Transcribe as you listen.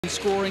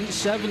Scoring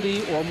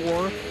 70 or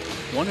more,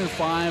 1 in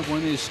 5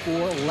 when they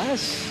score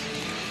less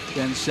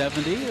than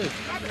 70.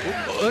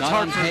 It's Not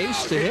hard on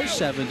pace to hit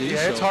 70.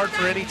 Yeah, it's hard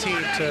for any team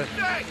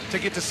to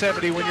get to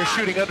 70 when you're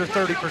shooting under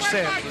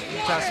 30%.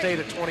 Utah State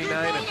at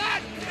 29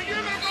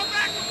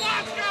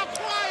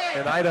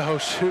 and Idaho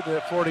shooting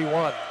at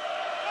 41.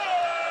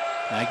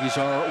 Aggies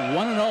are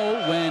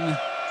 1-0 when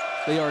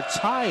they are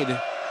tied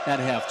at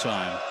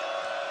halftime.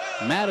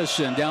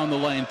 Madison down the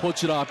lane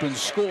puts it up and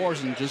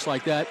scores, and just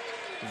like that,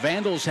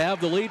 Vandals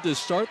have the lead to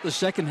start the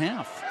second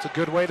half. It's a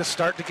good way to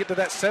start to get to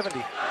that 70.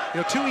 You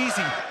know, too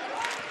easy.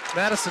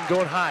 Madison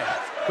going high,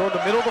 going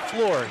the middle of the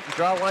floor. You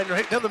draw a line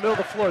right down the middle of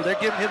the floor. They're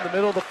giving him the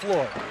middle of the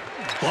floor.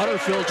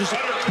 Butterfield just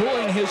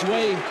pulling his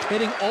way,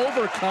 hitting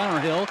over Connor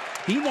Hill.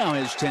 He now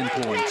has 10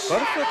 points.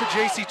 Butterfield, the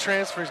JC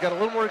transfer, he's got a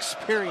little more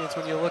experience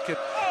when you look at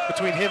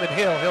between him and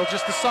Hill. Hill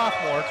just a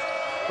sophomore.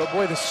 But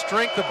boy, the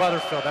strength of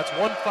Butterfield, that's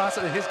one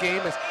facet of his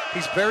game, is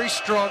he's very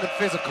strong and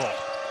physical.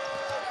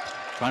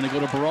 Trying to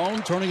go to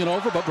Barone, turning it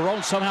over, but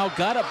Barone somehow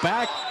got it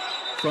back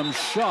from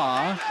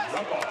Shaw.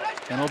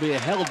 And it'll be a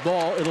held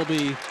ball. It'll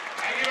be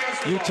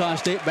Utah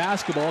State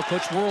basketball.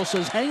 Coach Worrell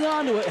says, hang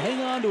on to it,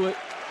 hang on to it.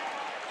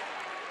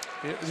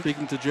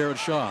 Speaking to Jared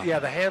Shaw. Yeah,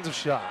 the hands of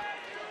Shaw.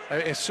 I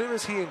mean, as soon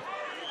as he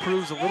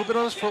improves a little bit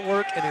on his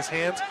footwork and his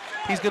hands,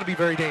 he's going to be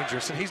very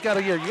dangerous. And he's got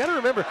a year. You got to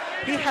remember,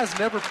 he has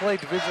never played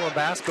Division I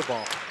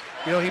basketball.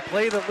 You know, he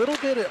played a little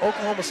bit at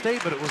Oklahoma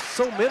State, but it was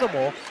so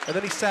minimal, and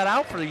then he sat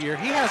out for the year.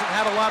 He hasn't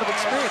had a lot of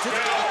experience.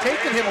 It's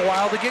taken him a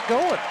while to get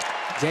going.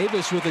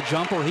 Davis with a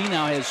jumper. He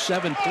now has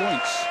 7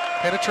 points.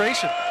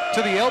 Penetration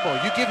to the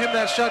elbow. You give him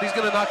that shot, he's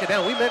going to knock it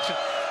down. We mentioned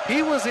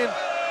he was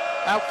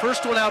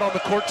first one out on the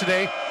court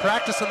today,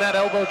 practicing that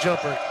elbow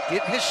jumper,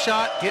 getting his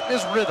shot, getting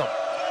his rhythm.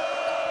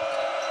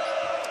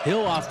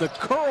 Hill off the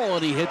curl,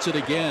 and he hits it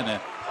again.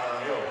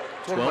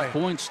 12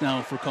 points now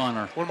for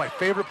Connor. One of my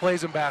favorite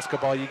plays in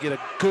basketball. You get a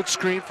good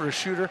screen for a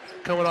shooter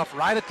coming off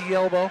right at the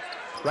elbow,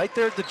 right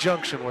there at the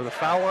junction where the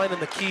foul line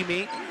and the key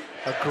meet.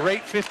 A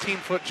great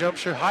 15-foot jump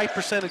shot, high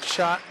percentage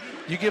shot.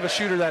 You give a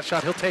shooter that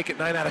shot, he'll take it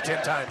 9 out of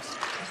 10 times.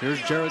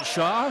 Here's Jared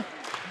Shaw.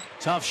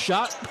 Tough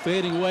shot,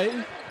 fading away.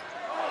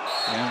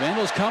 And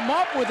Vandals come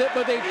up with it,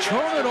 but they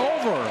turn it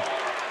over.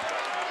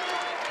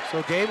 So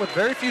a game with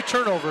very few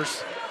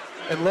turnovers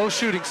and low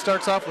shooting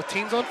starts off with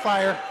teams on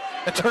fire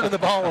and turning the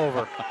ball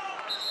over.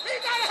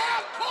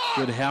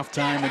 Good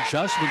halftime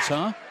adjustments,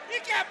 huh? You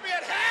can't be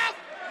at half.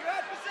 You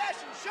had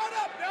possession. Shut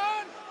up,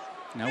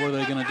 Don. Now what are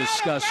they going to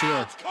discuss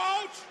here?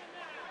 Coach.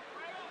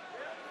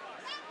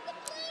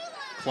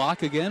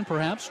 Clock again,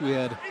 perhaps. We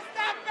had a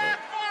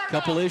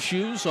couple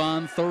issues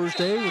on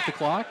Thursday with the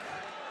clock.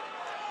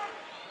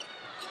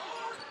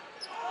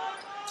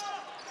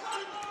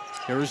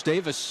 Here's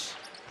Davis.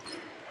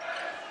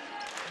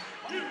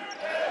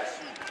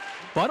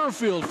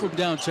 Butterfield from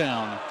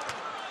downtown.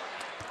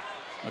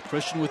 A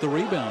Christian with the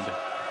rebound.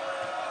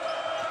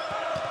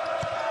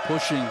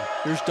 Pushing.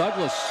 Here's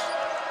Douglas.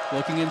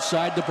 Looking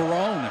inside to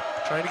Barone.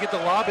 Trying to get the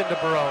lob into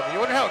Barone. You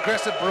wonder how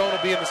aggressive Barone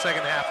will be in the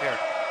second half here.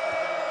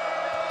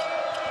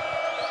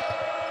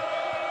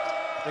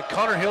 And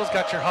Connor Hill's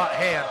got your hot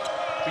hand,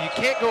 but you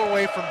can't go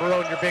away from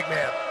Barone, your big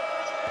man.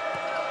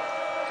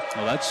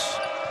 Well, that's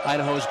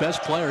Idaho's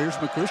best player. Here's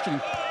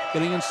McChristian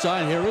getting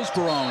inside. Here is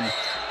Barone.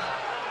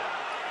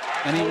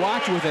 And he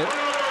walked with it.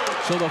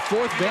 So the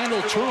fourth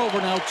Vandal turnover,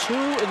 now 2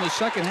 in the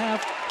second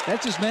half.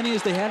 That's as many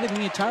as they had in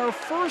the entire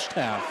first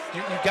half.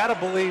 You got to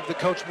believe that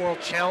Coach Morrill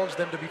challenged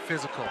them to be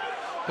physical.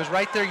 Because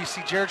right there you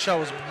see Jared Shaw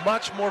was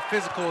much more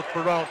physical with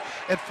Barone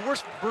and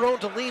forced Barone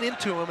to lean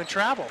into him and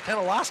travel. Kind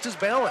of lost his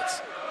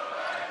balance.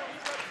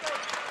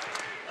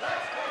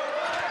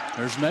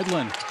 There's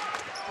Medlin.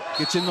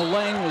 Gets in the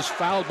lane, was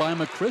fouled by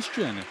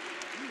McChristian.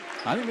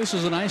 I think this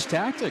is a nice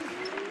tactic.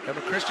 And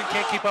McChristian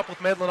can't keep up with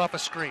Medlin off a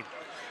screen.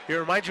 It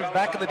reminds you of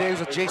back in the days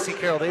with J.C.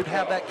 Carroll. They'd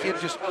have that kid,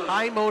 just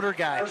high motor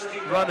guy,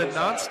 running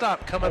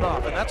nonstop, coming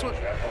off. And that's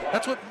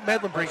what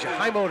Medlin brings you,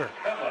 high motor.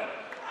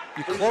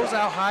 You close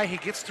out high, he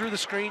gets through the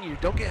screen, you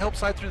don't get help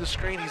side through the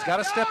screen, he's got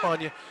to step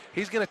on you,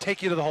 he's going to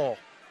take you to the hole.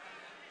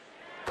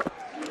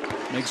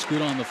 Makes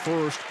good on the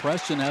first.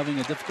 Preston having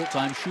a difficult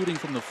time shooting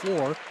from the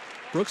floor.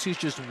 Brooks, he's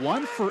just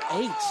 1 for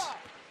 8.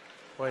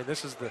 Boy,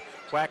 this is the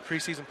WAC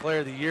preseason player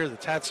of the year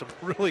that's had some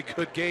really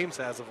good games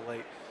as of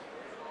late.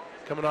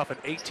 Coming off an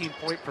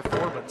 18-point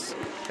performance,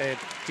 and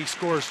he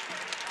scores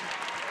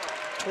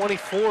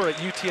 24 at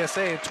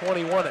UTSA and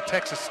 21 at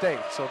Texas State.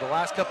 So the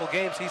last couple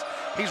games, he's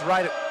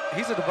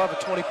at above a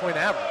 20-point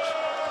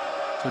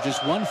average. So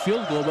just 1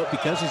 field goal, but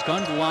because he's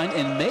gone to the line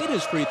and made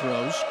his free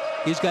throws,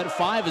 he's got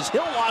 5 as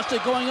Hill lost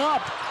it going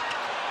up.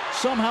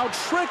 Somehow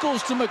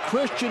trickles to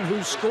McChristian,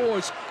 who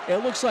scores. It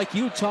looks like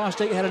Utah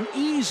State had an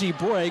easy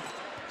break.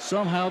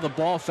 Somehow the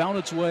ball found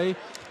its way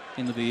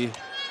into the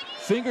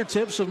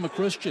fingertips of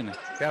McChristian.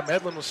 Yeah,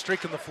 Medlin was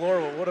streaking the floor.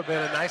 What would have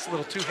been a nice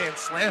little two-hand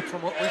slam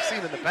from what we've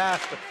seen in the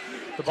past. But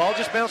the ball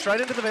just bounced right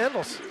into the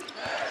Vandals.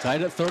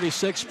 Tied at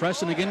 36.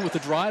 Preston again with the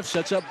drive.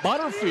 Sets up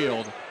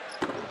Butterfield.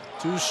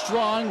 Too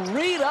strong.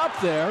 Reed up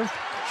there.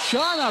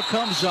 Shaw now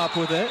comes up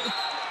with it.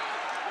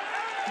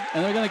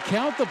 And they're going to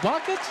count the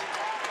bucket?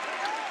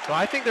 So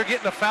I think they're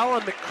getting a foul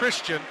on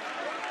McChristian.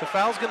 The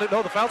foul's going to go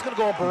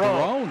on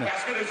Barone.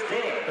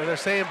 And they're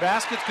saying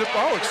basket's good.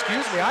 Oh,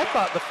 excuse me. I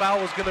thought the foul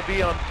was going to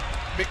be on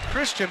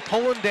McChristian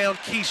pulling down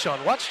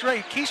Keyshawn. Watch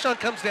straight. Keyshawn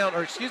comes down,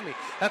 or excuse me,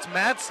 that's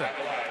Madsen.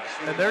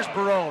 And there's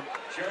Barone.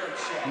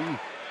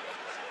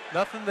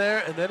 Nothing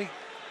there, and then he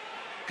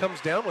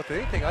comes down with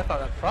anything. I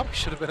thought that probably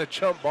should have been a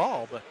jump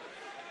ball, but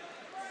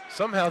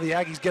somehow the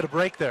Aggies get a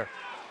break there.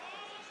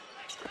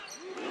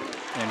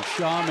 And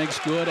Shaw makes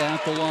good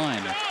at the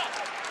line.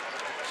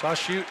 Shaw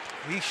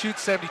he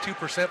shoots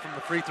 72% from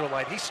the free throw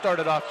line. He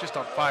started off just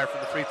on fire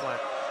from the free throw line.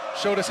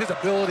 Showed us his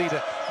ability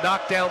to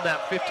knock down that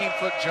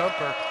 15-foot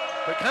jumper,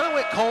 but kind of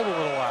went cold a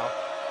little while.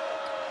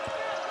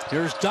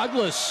 Here's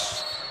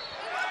Douglas.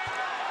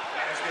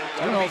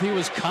 I don't know if he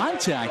was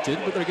contacted,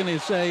 but they're going to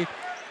say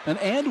an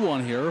and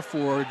one here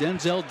for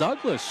Denzel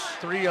Douglas.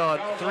 Three on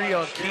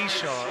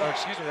Keyshawn. Or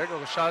excuse me, there goes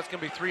the shot. It's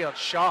going to be 3 on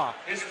Shaw.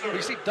 But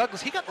you see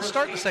Douglas, he got the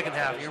start in the second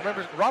half. You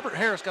remember Robert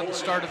Harris got the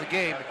start of the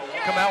game.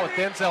 Come out with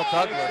Denzel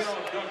Douglas.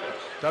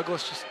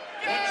 Douglas just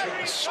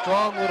a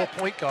strong little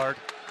point guard.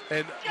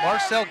 And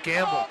Marcel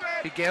gambled.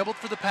 He gambled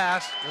for the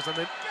pass, was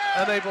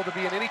unable to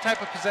be in any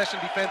type of possession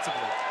defensively.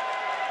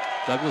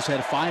 Douglas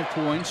had 5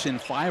 points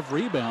and 5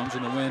 rebounds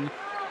in the win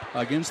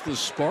against the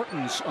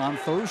Spartans on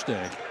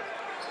Thursday.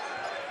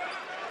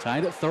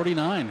 Tied at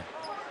 39.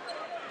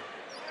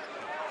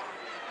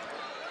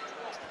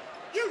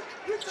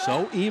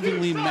 So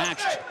evenly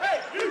matched,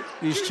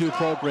 these two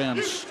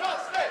programs.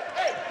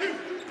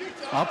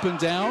 Up and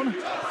down.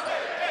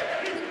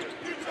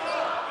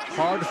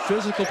 Hard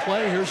physical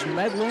play. Here's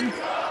Medlin.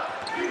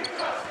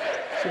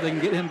 So they can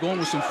get him going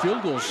with some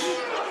field goals.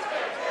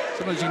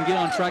 Sometimes you can get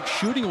on track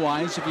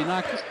shooting-wise if you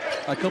knock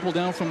a couple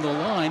down from the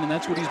line, and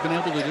that's what he's been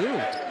able to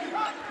do.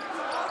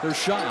 There's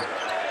Shaw.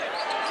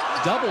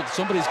 Doubled.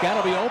 Somebody's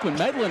got to be open.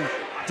 Medlin,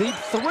 deep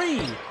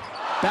 3.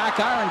 Back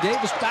iron.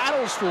 Davis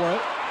battles for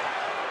it.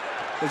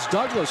 It's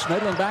Douglas.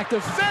 Medlin back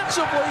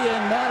defensively,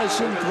 and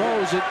Madison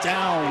throws it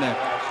down.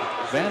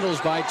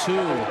 Vandals by 2.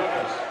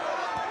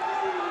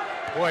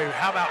 Boy,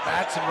 how about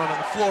Madsen running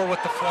the floor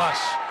with the flush?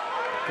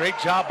 Great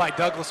job by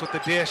Douglas with the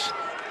dish.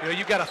 You know,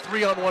 you've got a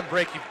 3-on-1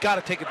 break. You've got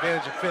to take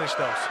advantage and finish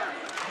those.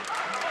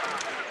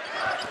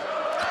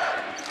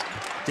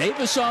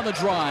 Davis on the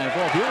drive.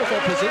 Well, beautiful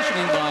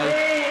positioning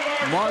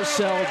by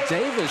Marcel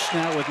Davis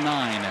now with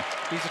 9.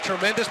 He's a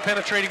tremendous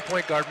penetrating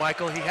point guard,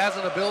 Michael. He has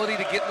an ability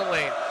to get in the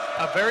lane.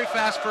 A very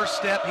fast first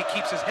step. He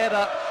keeps his head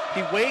up.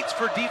 He waits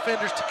for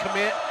defenders to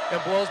commit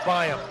and blows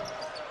by him.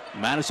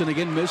 Madison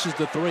again misses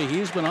the 3.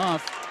 He's been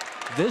off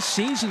this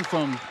season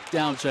from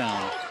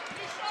downtown.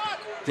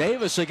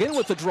 Davis again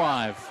with the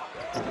drive.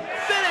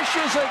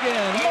 Finishes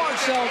again.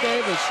 Marcel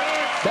Davis.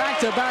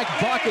 Back-to-back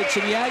buckets,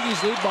 and the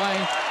Aggies lead by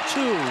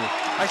 2.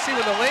 I see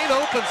when the lane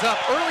opens up,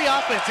 early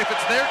offense, if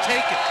it's there,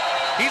 take it.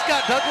 He's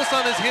got Douglas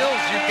on his heels.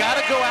 You've got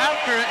to go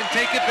after it and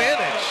take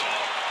advantage.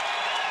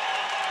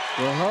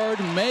 The Herd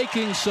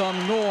making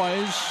some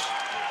noise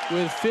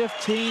with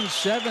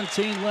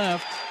 15-17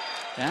 left.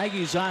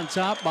 Aggies on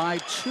top by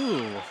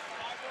 2.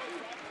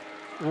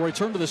 We'll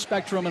return to the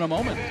Spectrum in a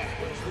moment.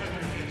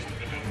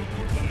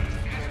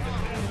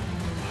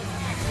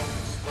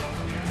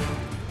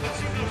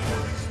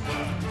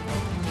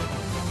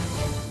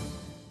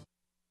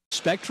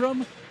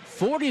 Spectrum,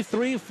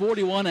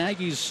 43-41.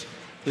 Aggies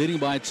leading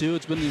by 2.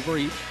 It's been a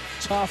very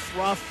tough,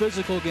 rough,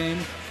 physical game.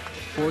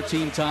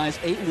 14 ties,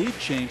 8 lead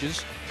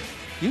changes.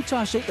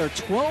 Utah State, they're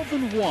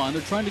 12-1.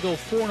 They're trying to go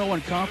 4-0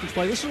 in conference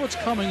play. This is what's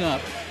coming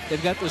up.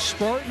 They've got the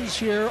Spartans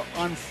here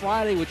on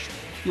Friday, which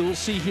you will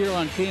see here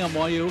on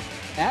KMYU.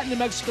 At New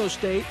Mexico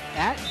State,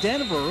 at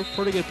Denver,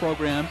 pretty good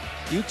program.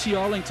 UT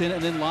Arlington,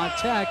 and then La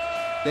Tech.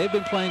 They've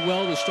been playing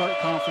well to start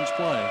conference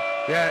play.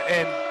 Yeah,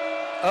 and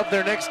of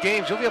their next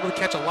games, you'll be able to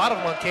catch a lot of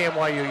them on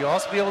KMYU. You'll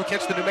also be able to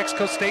catch the New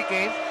Mexico State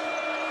game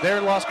there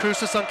in Las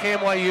Cruces on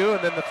KMYU,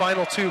 and then the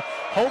final 2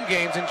 home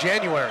games in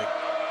January.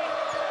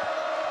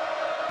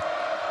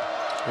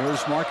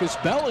 Here's Marcus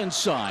Bell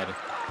inside.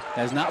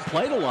 Has not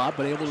played a lot,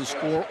 but able to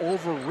score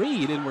over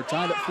Reed, and we're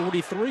tied at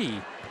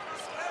 43.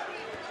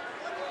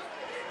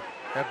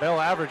 That Bell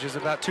average is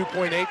about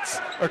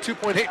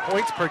 2.8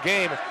 points per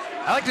game.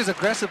 I liked his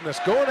aggressiveness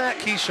going at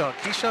Keyshawn.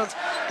 Keyshawn's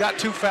got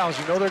 2 fouls.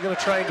 You know they're going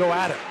to try and go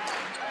at it.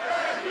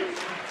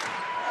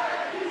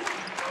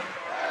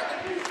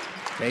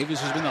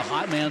 Davis has been the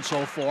hot man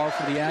so far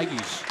for the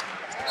Aggies.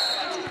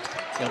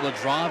 Able to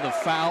draw the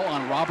foul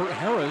on Robert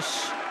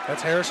Harris.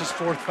 That's Harris's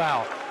 4th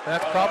foul. And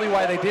that's probably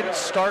why they didn't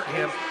start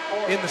him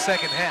in the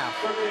second half.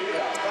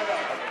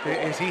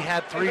 Is he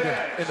had 3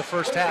 in the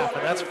first half,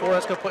 and that's 4.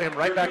 That's going to put him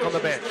right back on the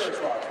bench.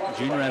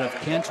 Junior out of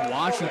Kent,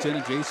 Washington,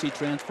 a JC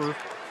transfer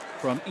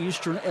from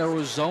Eastern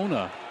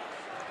Arizona.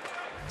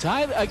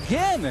 Tied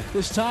again,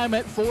 this time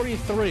at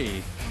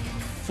 43.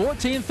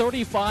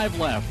 14:35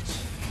 left.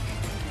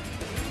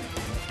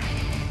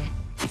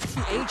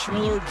 H.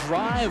 Miller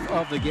drive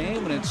of the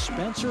game, and it's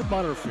Spencer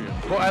Butterfield.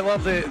 Well, I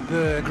love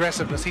the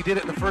aggressiveness. He did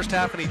it in the first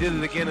half, and he did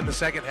it again in the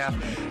second half.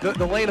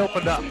 The lane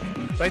opened up.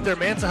 Right there,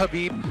 Mansa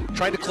Habib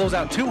tried to close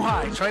out too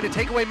high, trying to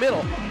take away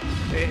middle.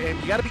 And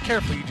you got to be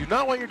careful. You do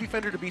not want your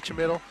defender to beat you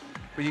middle,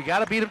 but you got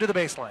to beat him to the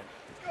baseline.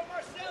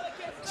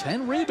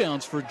 10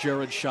 rebounds for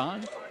Jared Shaw.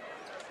 He's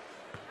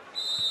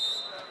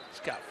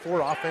got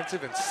 4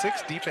 offensive and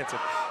 6 defensive.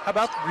 How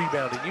about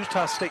rebounding?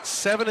 Utah State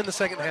 7 in the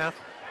second half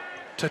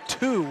to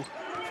 2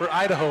 for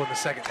Idaho in the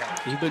second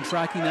half. You've been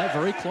tracking that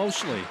very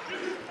closely.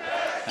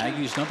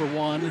 Aggies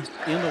 #1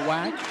 in the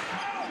WAC.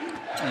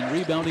 And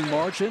rebounding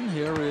margin.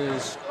 Here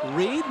is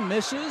Reed,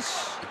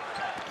 misses.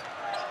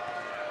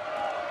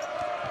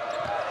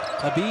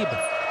 Habib.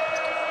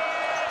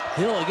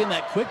 Hill again,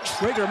 that quick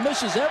trigger,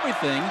 misses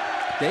everything.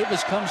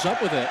 Davis comes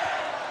up with it.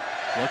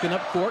 Looking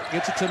up court,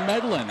 gets it to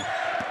Medlin.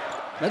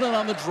 Medlin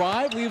on the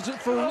drive, leaves it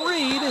for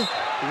Reed.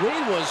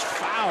 Reed was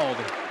fouled.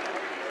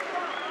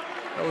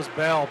 That was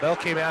Bell. Bell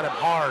came at him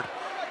hard.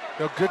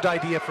 Good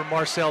idea for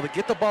Marcel to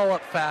get the ball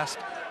up fast.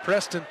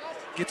 Preston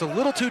gets a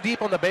little too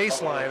deep on the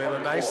baseline, and a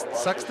nice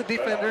sucks the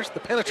defenders. The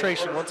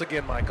penetration once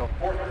again, Michael.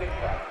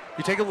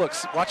 You take a look,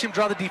 watch him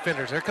draw the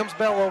defenders. Here comes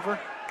Bell over,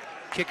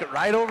 kick it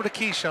right over to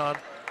Keyshawn,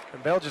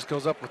 and Bell just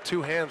goes up with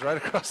 2 hands right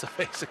across the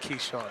face of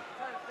Keyshawn.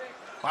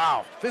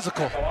 Wow,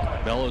 physical.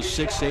 Bell is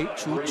 6'8",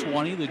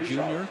 220, the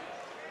junior,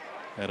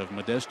 out of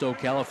Modesto,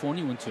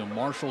 California, went to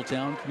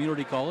Marshalltown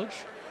Community College.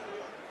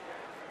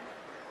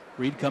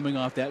 Reed coming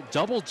off that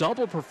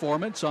double-double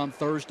performance on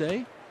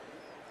Thursday.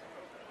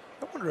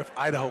 I wonder if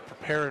Idaho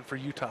preparing for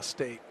Utah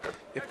State,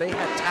 if they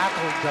had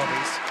tackling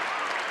dummies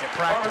at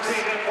practice.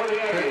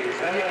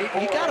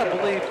 You got to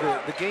believe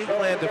the game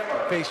plan to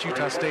face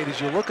Utah State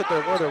is you look at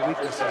one of their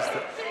weaknesses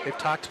that they've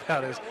talked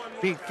about is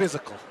being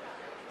physical.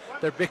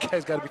 Their big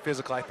guy's got to be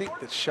physical. I think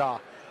that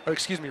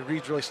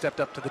Reed's really stepped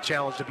up to the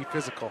challenge to be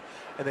physical,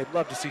 and they'd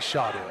love to see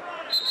Shaw do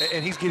it.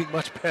 And he's getting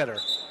much better.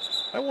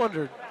 I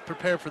wonder,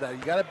 prepare for that.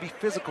 You got to be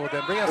physical with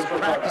them. Bring out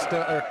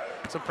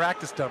some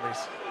practice dummies.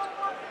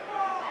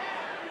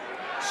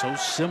 So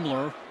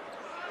similar.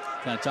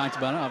 Kind of talked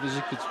about it.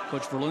 Obviously,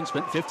 Coach Verlin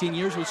spent 15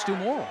 years with Stu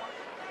Morrill.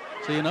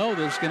 So you know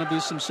there's going to be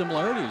some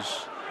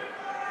similarities.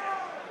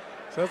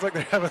 Sounds like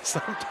they're having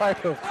some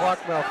type of clock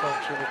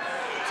malfunction.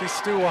 See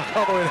Stu walk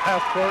all the way to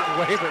half court and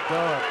wave at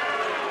Don.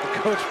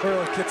 And Coach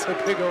Verlin gets a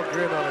big old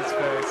grin on his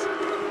face.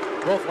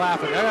 Both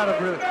laughing. I got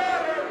to really.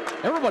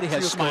 Everybody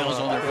has smiles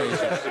on their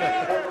faces.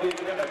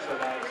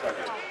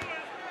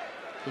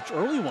 Which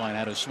Earlywine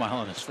had a smile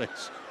on his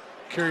face.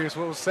 Curious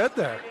what was said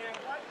there.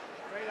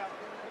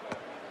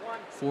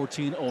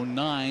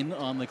 14:09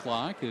 on the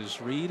clock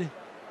is Reed.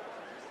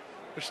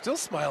 They're still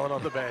smiling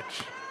on the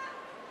bench.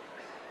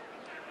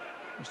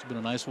 Must have been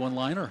a nice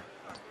one-liner.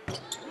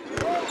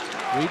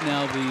 Reed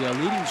now the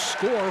leading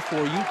scorer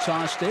for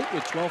Utah State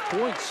with 12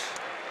 points.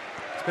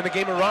 It's been a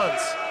game of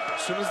runs.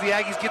 As soon as the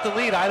Aggies get the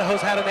lead,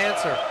 Idaho's had an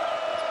answer.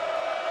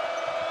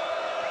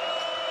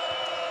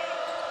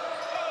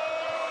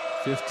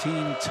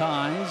 15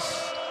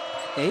 ties,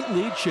 8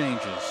 lead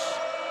changes.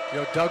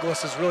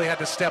 Douglas has really had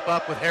to step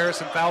up with Harris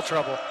in foul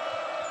trouble.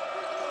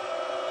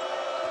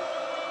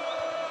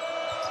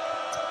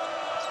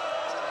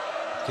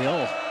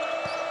 Hill.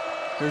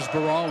 Here's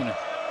Barone.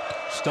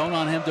 Stone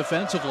on him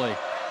defensively.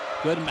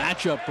 Good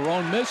matchup.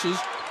 Barone misses.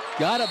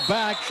 Got it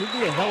back. Should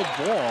be a held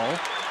ball.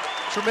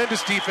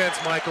 Tremendous defense,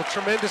 Michael.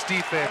 Tremendous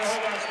defense.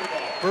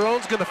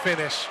 Barone's going to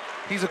finish.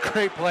 He's a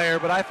great player,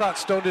 but I thought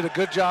Stone did a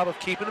good job of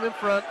keeping him in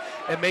front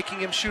and making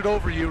him shoot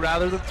over you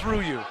rather than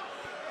through you.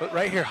 But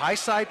right here, high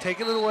side,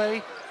 taking it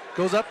away,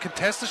 goes up,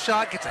 contests the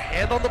shot, gets a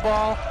hand on the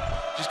ball.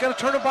 Just got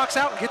to turn the box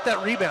out and get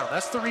that rebound.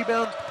 That's the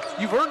rebound.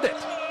 You've earned it.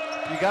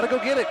 You got to go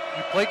get it.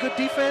 You play good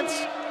defense.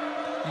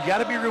 You got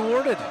to be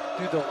rewarded.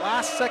 Do the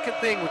last second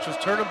thing, which was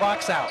turn the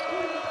box out.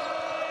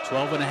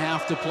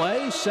 12.5 to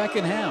play,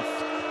 second half.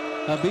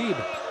 Habib.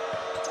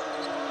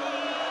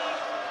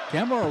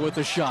 Kemmerer with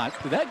a shot.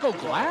 Did that go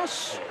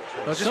glass?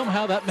 No,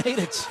 somehow that made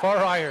it. Far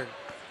iron.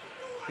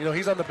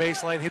 He's on the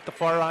baseline, hit the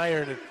far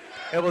iron, and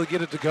able to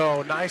get it to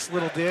go. Nice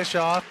little dish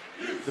off.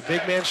 The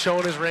big man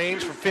showing his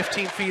range from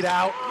 15 feet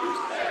out.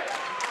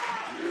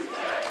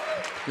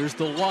 Here's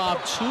the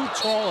lob, too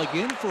tall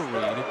again for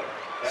Reed.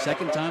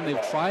 Second time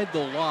they've tried the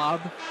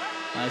lob.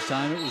 Last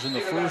time it was in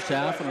the first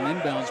half on an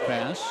inbounds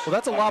pass. Well,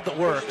 that's a lob that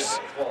works,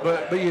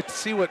 but you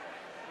see what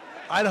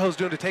Idaho's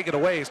doing to take it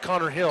away is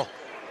Connor Hill,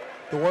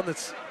 the one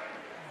that's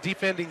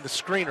defending the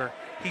screener.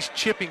 He's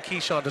chipping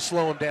Keyshawn to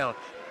slow him down,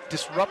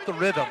 disrupt the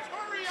rhythm.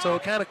 So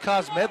it kind of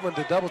caused Medlin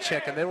to double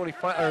check, and then when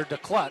double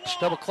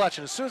clutch,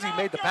 and as soon as he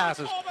made the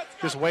passes,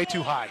 just way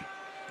too high.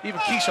 Even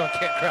Keyshawn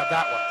can't grab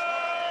that one.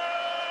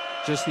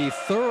 Just the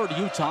third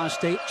Utah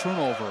State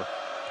turnover.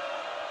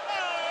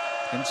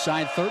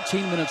 Inside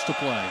 13 minutes to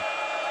play.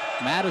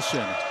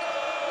 Madison.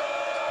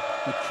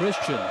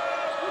 McChristian.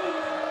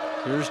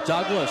 Here's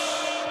Douglas.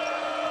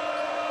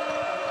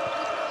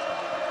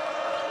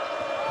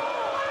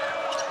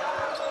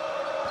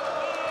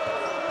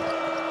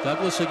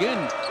 Douglas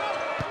again.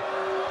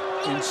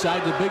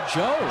 Inside to Big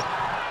Joe.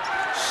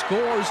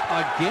 Scores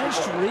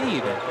against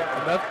Reed.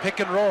 Another pick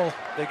and roll.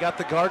 They got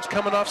the guards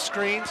coming off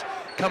screens,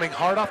 coming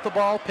hard off the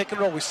ball, pick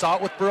and roll. We saw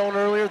it with Barone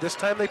earlier. This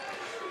time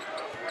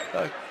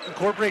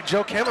incorporate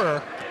Joe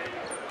Kemmerer.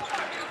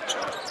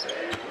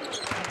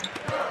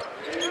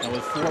 And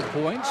with 4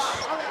 points,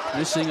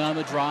 missing on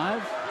the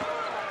drive.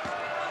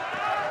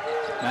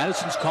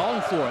 Madison's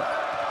calling for it.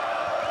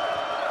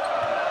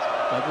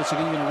 Douglas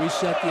again going to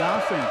reset the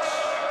offense.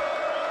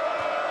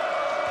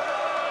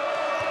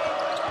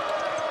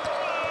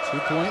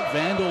 2-point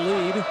Vandal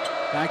lead.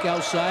 Back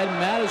outside,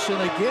 Madison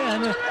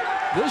again.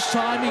 This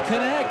time he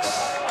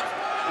connects.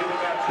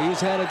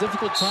 He's had a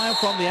difficult time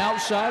from the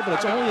outside, but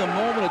it's only a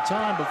moment of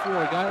time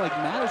before a guy like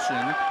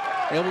Madison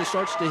able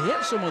starts to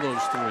hit some of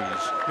those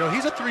threes. You know,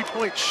 he's a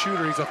three-point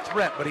shooter. He's a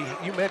threat, but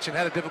you mentioned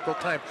had a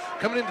difficult time.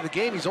 Coming into the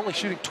game, he's only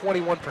shooting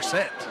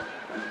 21%.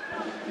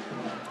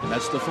 And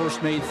that's the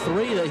first made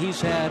three that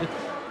he's had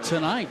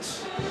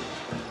tonight.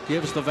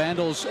 Gives the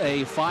Vandals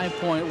a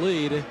 5-point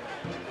lead.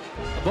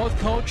 Both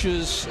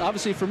coaches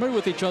obviously familiar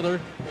with each other,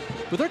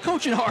 but they're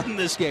coaching hard in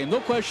this game,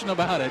 no question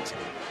about it.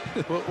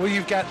 Well,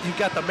 you've got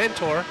the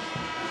mentor,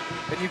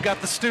 and you've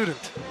got the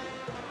student,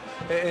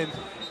 and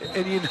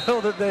you know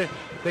that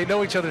they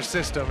know each other's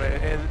system,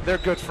 and they're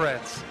good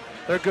friends.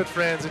 They're good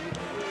friends,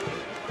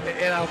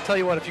 and I'll tell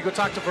you what, if you go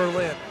talk to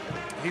Berlin,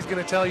 he's going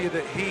to tell you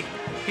that he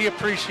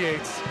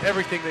appreciates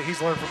everything that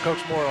he's learned from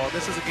Coach Morrow. And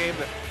this is a game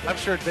that I'm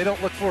sure they don't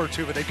look forward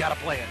to, but they've got a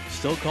plan.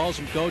 Still calls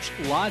him coach.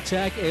 La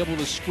Tech able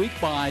to squeak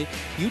by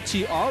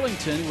UT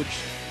Arlington,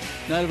 which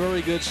not a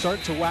very good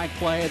start to WAC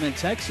play, and then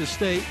Texas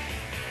State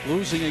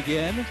losing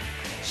again.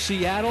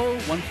 Seattle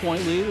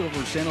 1-point lead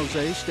over San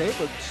Jose State,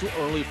 but still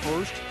early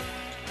first.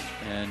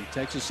 And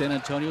Texas, San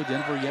Antonio,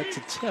 Denver yet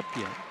to tip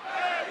yet.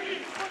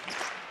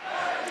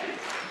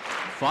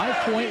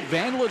 5-point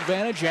Vandal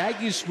advantage.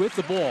 Aggies with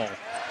the ball.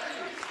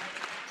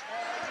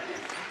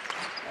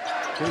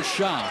 Here's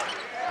Shaw.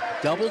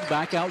 Doubled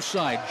back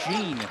outside.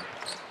 Jean.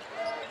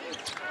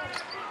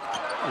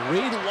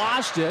 Reed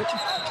lost it.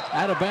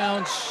 Out of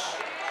bounds.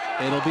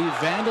 It'll be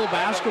Vandal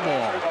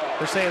basketball.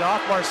 They're saying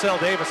off Marcel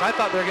Davis. I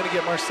thought they were going to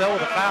get Marcel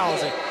with a foul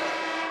as they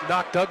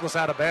knocked Douglas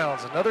out of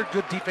bounds. Another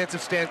good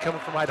defensive stand coming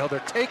from Idaho. They're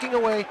taking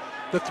away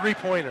the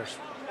three-pointers.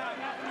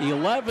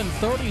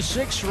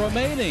 11:36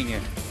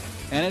 remaining.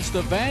 And it's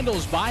the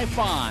Vandals by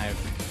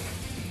 5.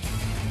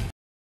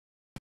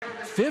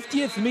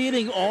 50th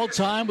meeting all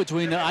time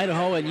between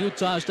Idaho and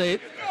Utah State.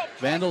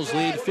 Vandals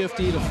lead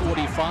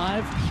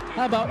 50-45.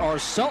 How about our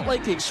Salt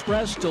Lake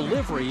Express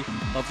delivery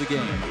of the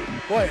game?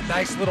 Boy, a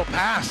nice little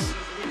pass.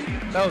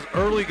 That was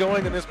early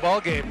going in this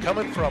ball game,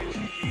 coming from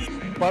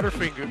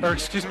Butterfield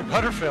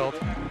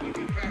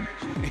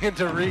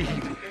into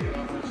Reed.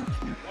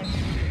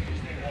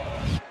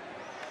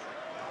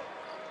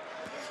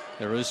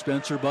 There is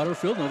Spencer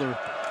Butterfield, another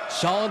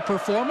solid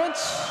performance.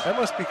 That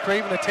must be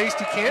craving a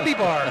tasty candy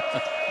bar.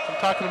 I'm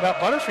talking about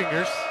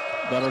Butterfingers.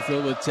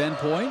 Butterfield with 10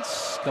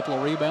 points, a couple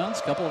of rebounds,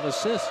 a couple of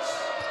assists.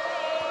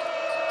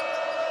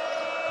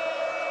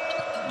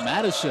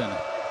 Madison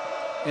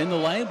in the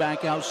lane,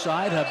 back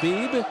outside.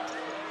 Habib,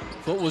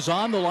 foot was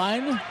on the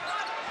line.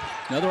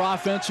 Another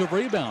offensive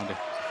rebound.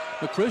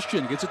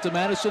 McChristian gets it to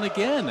Madison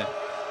again.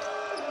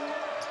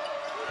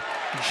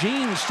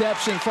 Jean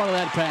steps in front of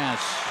that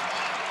pass.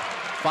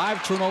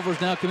 5 turnovers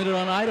now committed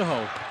on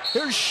Idaho.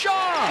 Here's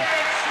Shaw.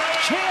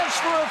 Chance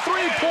for a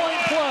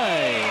 3-point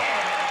play.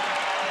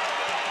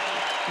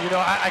 You know,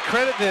 I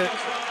credit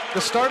the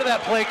start of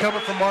that play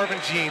coming from Marvin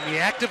Jean. The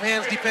active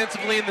hands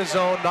defensively in the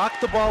zone, knocked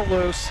the ball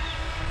loose,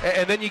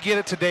 and then you get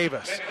it to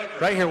Davis.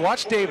 Right here,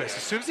 watch Davis.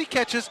 As soon as he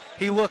catches,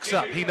 he looks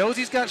up. He knows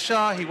he's got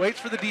Shaw. He waits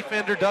for the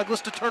defender, Douglas,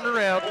 to turn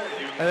around,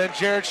 and then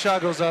Jared Shaw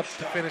goes up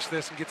to finish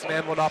this and gets an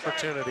and one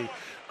opportunity.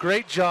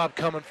 Great job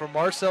coming from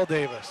Marcel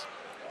Davis.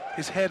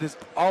 His head is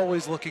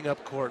always looking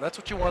up court. That's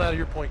what you want out of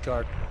your point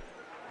guard.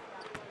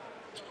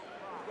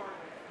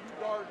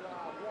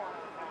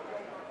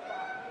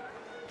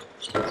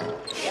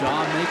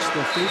 Shaw makes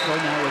the free throw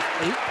now with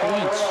 8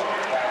 points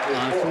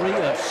on 3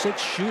 of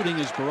 6 shooting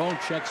as Barone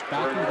checks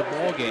back into the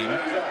ball game.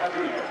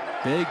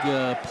 Big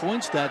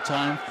points that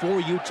time for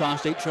Utah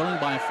State, trailing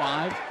by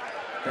 5.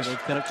 And they've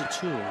cut it to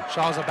 2.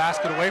 Shaw's a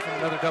basket away from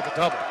another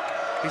double-double.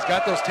 He's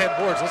got those 10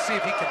 boards. Let's see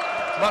if he can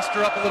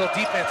muster up a little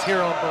defense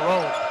here on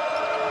Barone.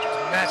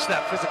 Match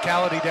that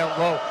physicality down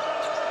low.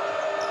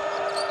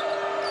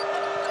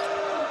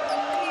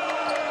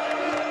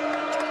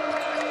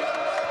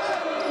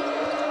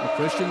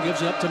 Christian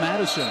gives it up to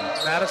Madison.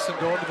 Madison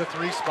going to the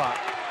 3 spot.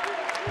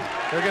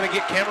 They're going to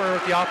get Kemmerer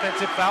with the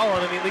offensive foul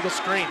on an illegal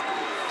screen.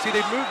 See,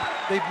 they've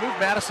moved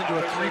Madison to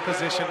a 3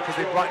 position because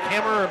they brought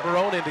Kemmerer and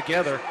Barone in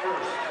together.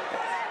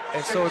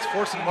 And so it's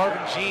forcing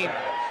Marvin Jean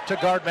to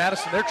guard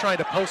Madison. They're trying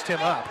to post him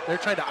up. They're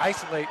trying to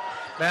isolate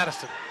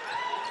Madison.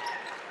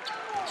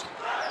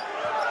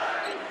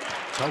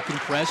 Token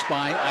press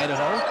by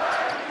Idaho.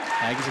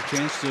 Aggies a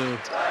chance to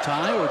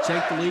tie or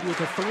take the lead with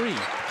a 3.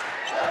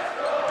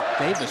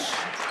 Davis.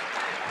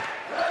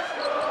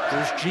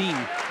 There's Jean.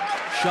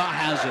 Shaw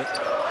has it.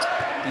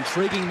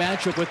 Intriguing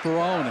matchup with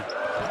Barone.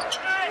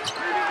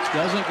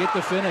 Doesn't get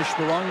the finish.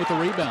 Barone with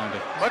the rebound.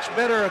 Much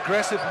better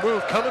aggressive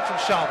move coming from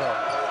Shaw, though.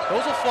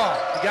 Those will fall.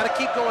 You got to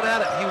keep going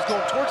at it. He was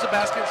going towards the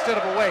basket instead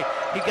of away.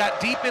 He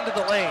got deep into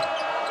the lane.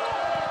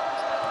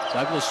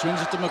 Douglas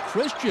swings it to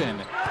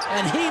McChristian,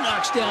 and he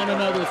knocks down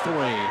another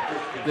three.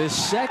 The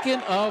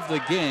second of the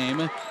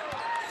game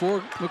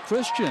for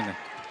McChristian.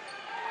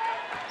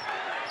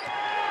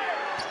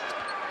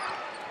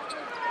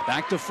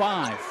 Back to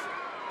 5.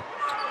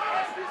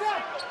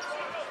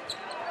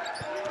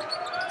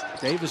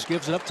 Davis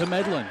gives it up to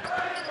Medlin.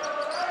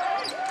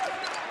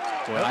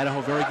 Boy,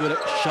 Idaho very good at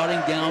shutting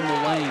down the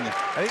lane.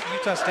 I think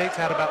Utah State's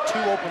had about 2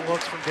 open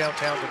looks from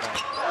downtown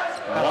tonight.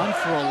 1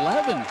 for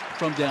 11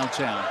 from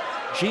downtown.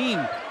 Jean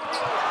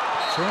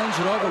turns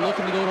it over,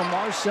 looking to go to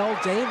Marcel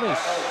Davis.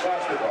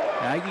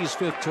 Aggies'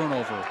 5th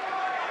turnover. I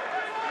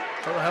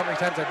don't know how many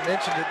times I've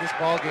mentioned it this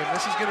ball game.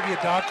 This is going to be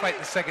a dogfight in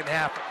the second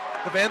half.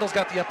 The Vandals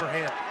got the upper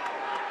hand.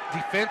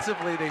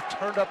 Defensively, they've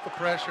turned up the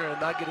pressure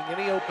and not getting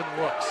any open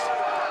looks.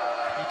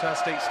 Utah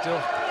State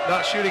still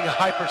not shooting a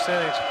high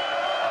percentage.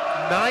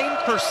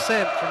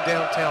 9% from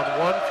downtown,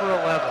 1 for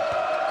 11.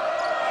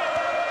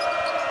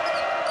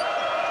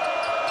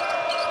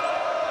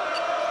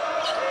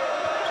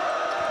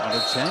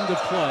 Under 10 to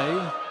play.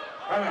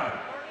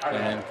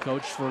 And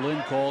Coach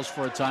Verlin calls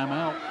for a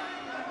timeout.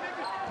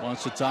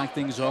 Wants to talk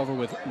things over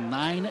with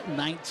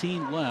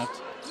 9:19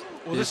 left.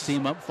 Well, this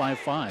team up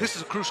 5-5. This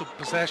is a crucial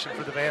possession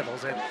for the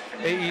Vandals. And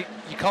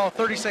you call a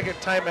 30-second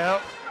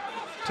timeout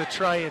to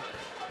try and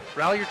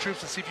rally your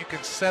troops and see if you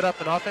can set up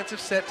an offensive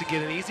set to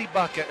get an easy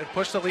bucket and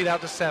push the lead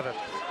out to 7.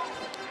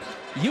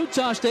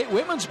 Utah State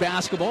women's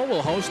basketball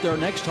will host their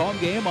next home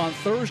game on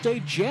Thursday,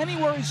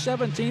 January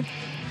 17th.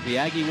 The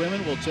Aggie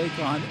women will take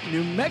on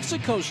New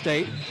Mexico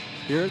State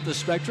here at the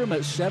Spectrum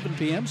at 7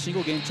 p.m.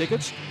 Single game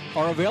tickets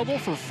are available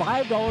for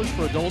 $5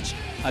 for adults,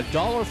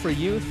 $1 for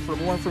youth. For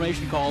more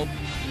information, call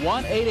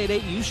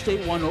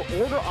 1-888-U-STATE-1 or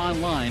order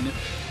online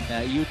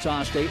at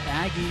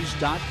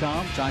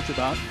UtahStateAggies.com. Talked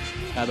about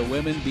how the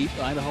women beat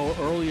Idaho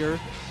earlier,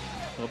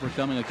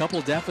 overcoming a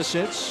couple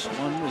deficits,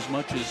 one as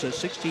much as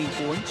 16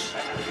 points.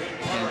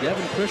 And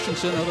Devin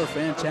Christensen, another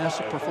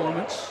fantastic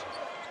performance.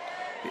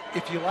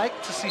 If you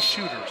like to see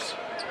shooters,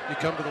 you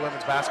come to the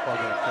women's basketball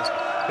game because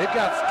they've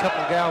got a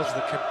couple gals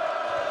that can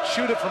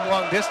shoot it from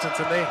long distance,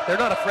 and they're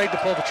not afraid to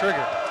pull the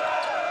trigger.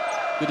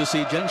 Good to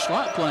see Jen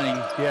Schlott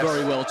playing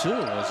very well, too,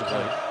 as of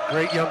late.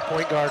 Great young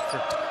point guard for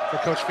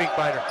Coach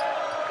Finkbeiner.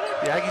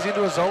 The Aggies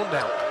into a zone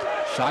now.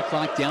 Shot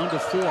clock down to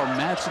 4.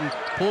 Madsen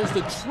pulls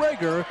the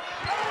trigger.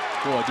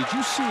 Boy, did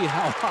you see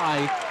how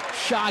high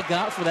Shaw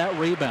got for that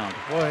rebound?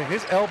 Boy,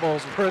 his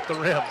elbows were at the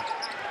rim.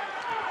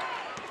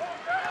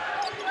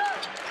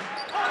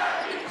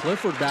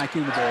 Clifford back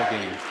in the ball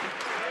game.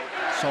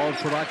 Solid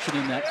production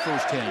in that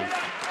first half.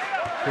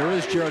 Here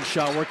is Jared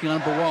Shaw working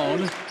on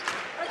Barone.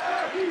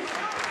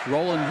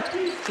 Rolling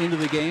into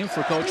the game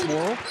for Coach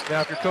Morrill.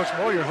 Now, if you're Coach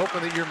Morrill, you're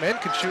hoping that your men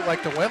can shoot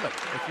like the women.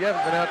 If you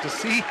haven't been out to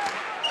see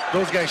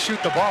those guys shoot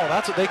the ball,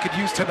 that's what they could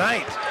use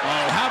tonight.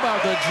 Oh, how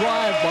about the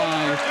drive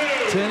by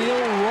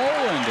Tennille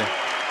Rowland?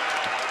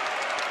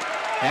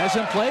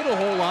 Hasn't played a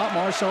whole lot,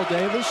 Marcel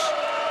Davis,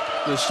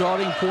 the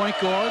starting point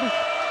guard.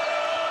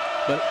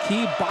 But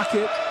key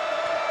bucket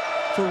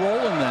for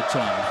Rowland that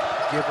time.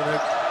 Giving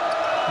it,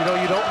 you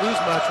don't lose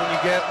much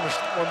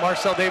when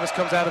Marcel Davis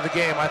comes out of the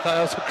game. I thought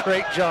that was a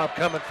great job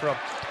coming from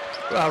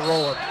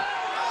Rowland.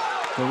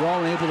 The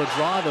Rowland able to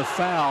draw the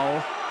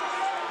foul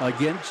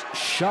against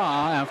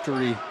Shaw after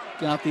he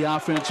got the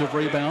offensive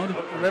rebound.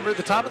 Remember at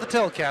the top of the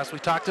telecast, we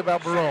talked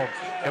about Barone,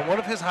 and one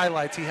of his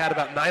highlights, he had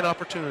about 9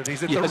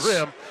 opportunities at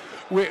the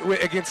rim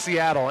against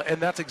Seattle,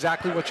 and that's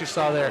exactly what you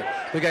saw there.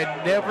 The guy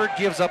never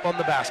gives up on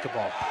the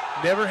basketball.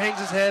 Never hangs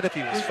his head if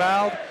he was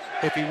fouled.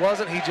 If he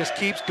wasn't, he just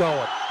keeps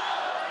going.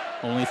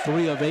 Only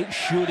 3 of 8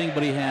 shooting,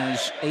 but he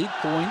has 8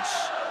 points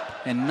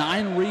and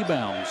 9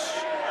 rebounds.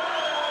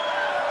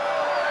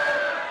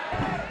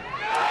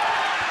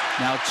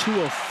 Now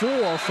 2 of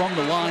 4 from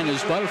the line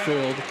as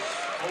Butterfield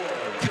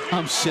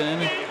comes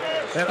in. And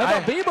how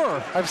about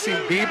Bieber? I've seen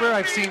Bieber.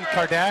 I've seen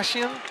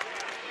Kardashian.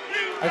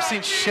 I've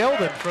seen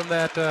Sheldon from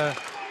that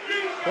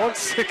one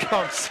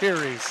sitcom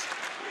series.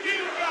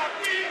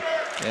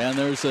 And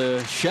there's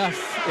a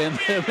chef in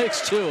the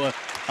mix too,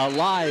 a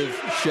live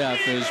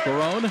chef is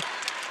Barone.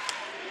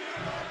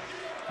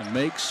 And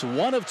makes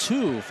 1 of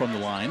 2 from the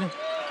line.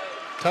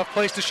 Tough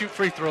place to shoot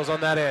free throws on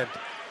that end.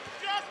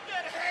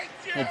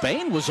 Well,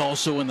 Bain was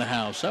also in the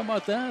house. How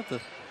about that? The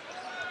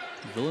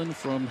villain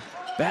from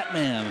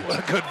Batman. What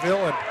a good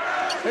villain.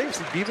 I even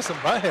see Beavis and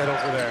Butthead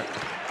over there.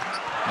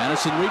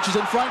 Madison reaches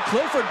in front.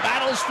 Clifford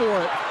battles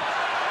for it.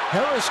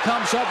 Harris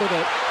comes up with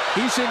it.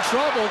 He's in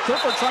trouble.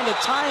 Clifford trying to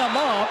tie him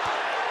up.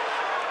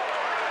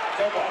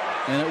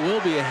 And it will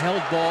be a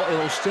held ball.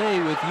 It'll stay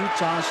with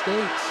Utah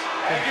State.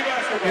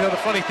 The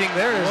funny thing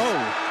there is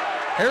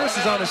Harris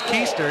is on his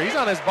keister. He's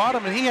on his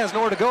bottom, and he has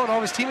nowhere to go, and all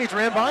of his teammates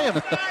ran by him.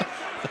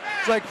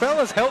 It's like,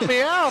 fellas, help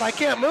me out. I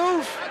can't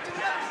move.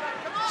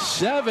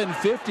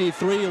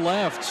 7:53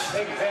 left.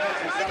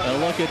 A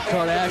look at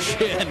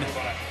Kardashian.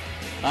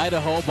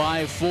 Idaho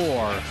by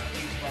 4.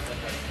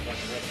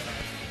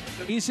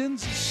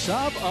 Season's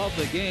sub of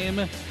the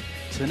game,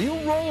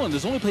 Tennille Rowland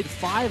has only played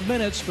 5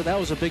 minutes, but that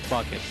was a big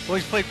bucket. Well,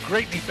 he's played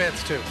great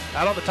defense, too.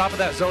 Out on the top of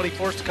that zone, he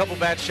forced a couple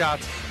bad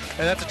shots.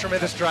 And that's a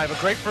tremendous drive, a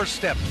great first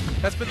step.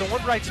 That's been the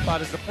one bright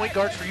spot, is the point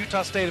guards for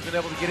Utah State have been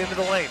able to get into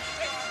the lane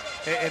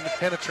and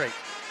penetrate.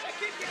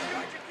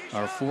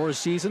 Our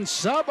four-season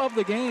sub of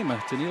the game,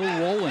 Daniil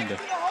Rowland.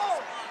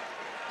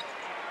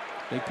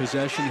 Big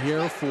possession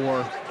here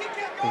for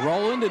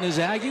Rowland and his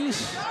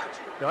Aggies.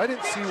 Now, I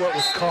didn't see what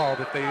was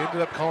called, if they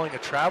ended up calling a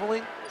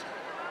traveling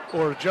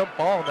or a jump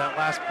ball in that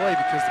last play,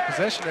 because the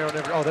possession arrow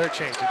never, oh, there it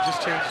changed. It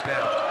just changed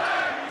now.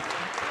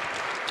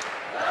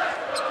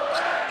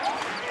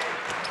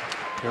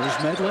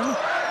 Here's Medlin.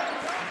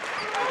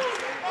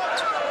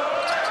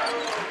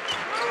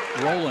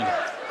 Rowland.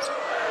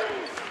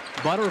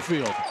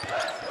 Butterfield.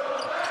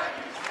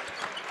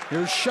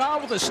 Here's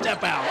Shaw with a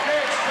step out.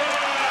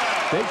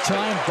 Big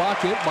time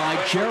bucket by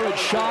Jared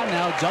Shaw,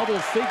 now double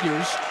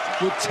figures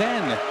with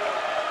 10.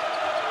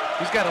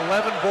 He's got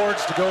 11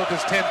 boards to go with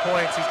his 10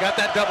 points. He's got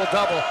that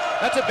double-double.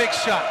 That's a big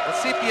shot.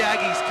 Let's see if the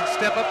Aggies can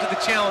step up to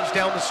the challenge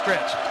down the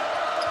stretch.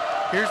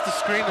 Here's the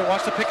screen to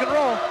watch the pick and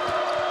roll.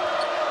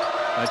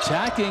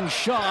 Attacking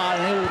Shaw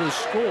and able to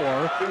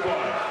score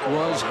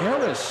was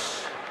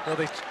Harris. Well,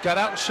 they got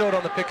out and showed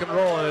on the pick and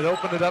roll, and it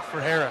opened it up for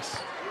Harris.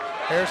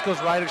 Harris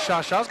goes right at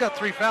Shaw. Shaw's got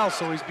 3 fouls,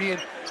 so he's being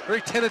very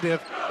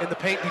tentative in the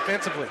paint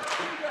defensively.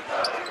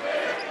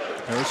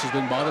 Harris has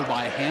been bothered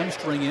by a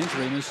hamstring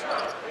injury in his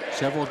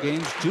several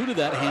games due to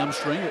that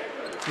hamstring.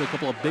 A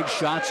couple of big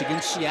shots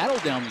against Seattle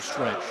down the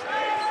stretch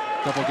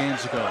a couple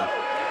games ago.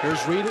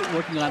 Here's Reed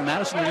working on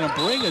Madison. They're going to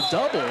bring a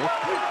double,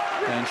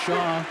 and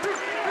Shaw,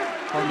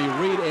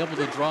 Reed able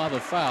to draw the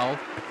foul,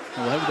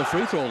 and will head to the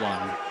free throw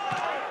line.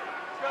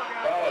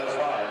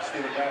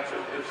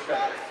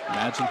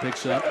 Madsen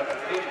picks up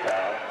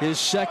his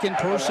second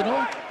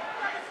personal.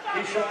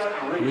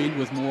 Reed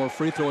with more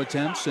free throw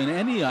attempts than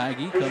any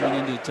Aggie coming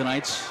into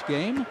tonight's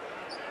game.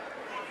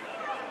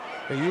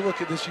 And you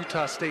look at this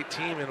Utah State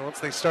team, and once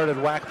they started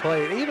WAC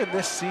play, and even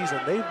this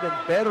season, they've been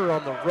better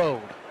on the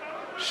road.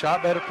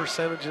 Shot better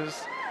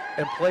percentages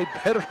and played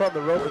better on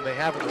the road than they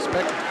have in the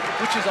Spectrum,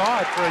 which is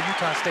odd for a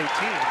Utah State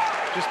team,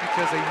 just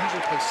because they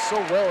usually play so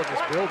well in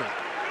this building.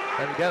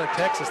 I mean, down in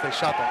Texas, they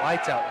shot the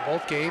lights out in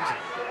both games,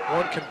 and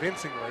won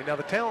convincingly. Now,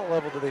 the talent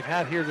level that they've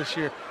had here this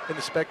year in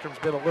the Spectrum's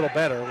been a little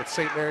better, with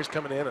St. Mary's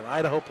coming in and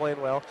Idaho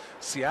playing well.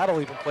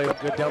 Seattle even played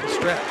good down the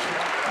stretch.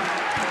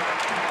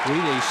 Reed,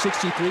 a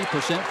 63%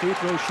 free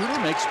throw shooter,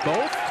 makes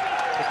both.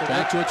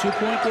 Back to a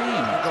 2-point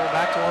game. Going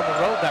back to on the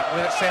road, that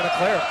win at Santa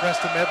Clara.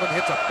 Preston Medlin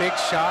hits a big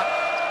shot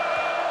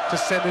to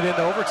send it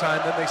into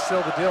overtime. Then they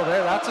seal the deal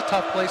there. That's a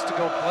tough place to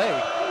go play.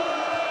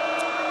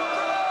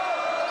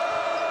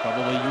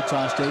 Probably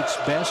Utah State's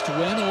best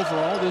win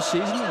overall this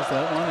season was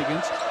that one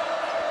against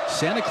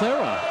Santa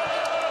Clara.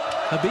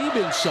 Habib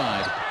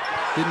inside.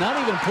 Did not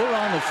even put it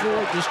on the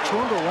floor, just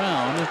turned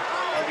around.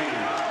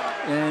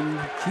 And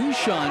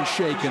Keyshawn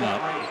shaken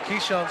up.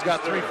 Keyshawn's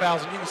got 3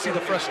 fouls, and you can see the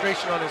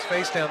frustration on his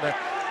face down there.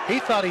 He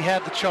thought he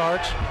had the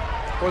charge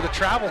or the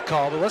travel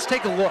call, but let's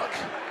take a look.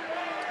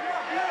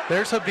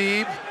 There's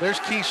Habib, there's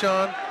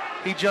Keyshawn.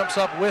 He jumps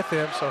up with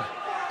him, so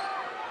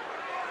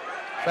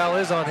foul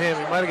is on him.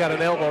 He might have got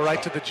an elbow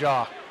right to the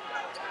jaw.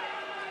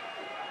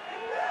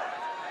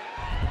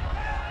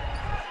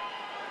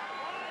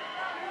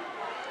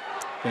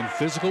 Been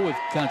physical. We've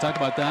kind of talked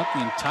about that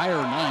the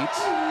entire night.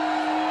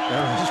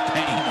 There is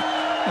pain.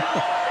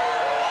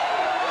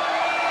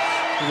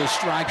 The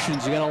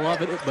distractions, you gotta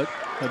love it, but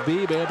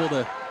Habib able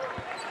to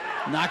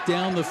knock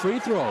down the free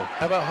throw.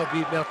 How about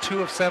Habib now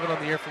 2 of 7 on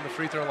the year from the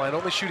free throw line,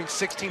 only shooting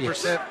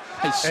 16%,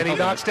 yes. And he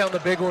knocks down the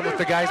big one with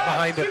the guys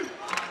behind him.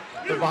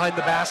 They're behind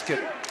the basket.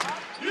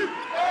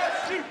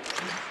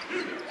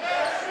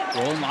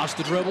 Rowland lost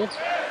the dribble.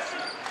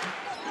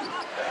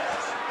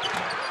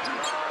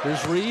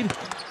 Here's Reed.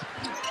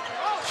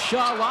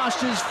 Shaw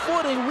lost his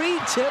footing.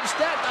 Reed tips.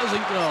 That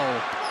doesn't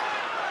go.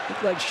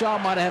 Looked like Shaw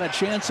might have had a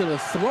chance at a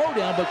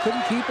throwdown, but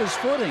couldn't keep his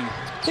footing.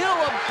 Hill,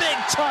 a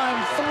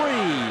big-time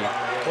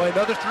 3. Boy,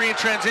 another 3 in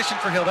transition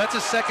for Hill. That's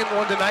his second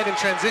one tonight in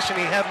transition.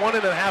 He had one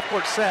in a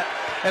half-court set.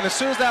 And as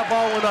soon as that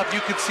ball went up,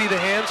 you could see the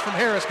hands from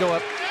Harris go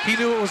up. He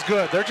knew it was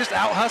good. They're just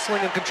out-hustling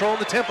and controlling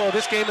the tempo of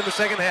this game in the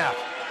second half.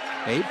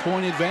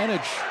 8-point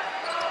advantage.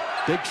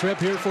 Big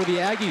trip here for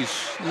the Aggies.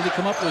 Need to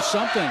come up with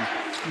something.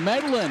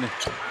 Medlin.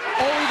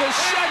 Only the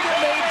second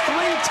made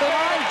 3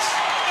 tonight.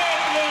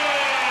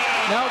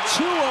 Now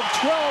 2 of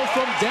 12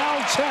 from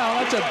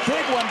downtown. That's a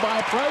big one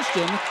by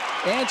Preston.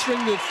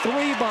 Answering the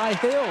 3 by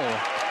Hill.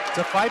 It's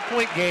a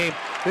 5-point game.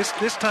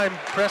 This time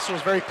Preston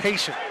was very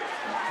patient,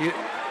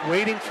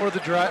 waiting for the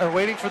drive, or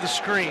waiting for the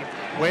screen,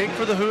 waiting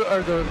for the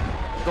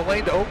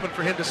lane to open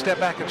for him to step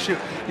back and shoot.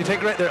 You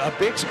take it right there. A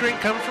big screen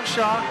coming from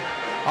Shaw.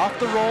 Off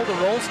the roll. The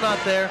roll's not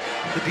there.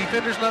 The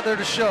defender's not there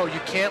to show. You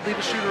can't leave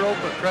a shooter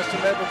open.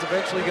 Preston Medlin's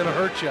eventually going to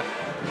hurt you.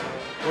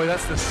 Boy,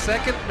 that's the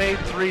second made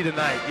 3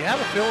 tonight. You have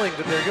a feeling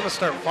that they're going to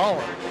start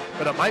falling,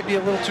 but it might be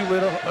a little too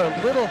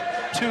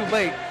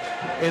late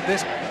in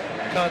this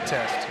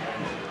contest.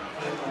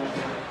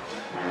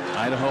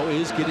 Idaho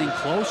is getting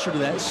closer to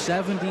that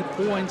 70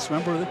 points.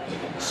 Remember,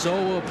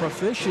 so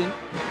proficient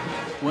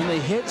when they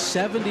hit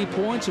 70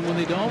 points, and when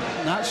they don't,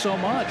 not so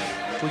much.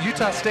 Well,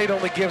 Utah State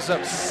only gives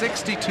up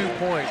 62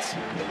 points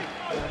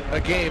a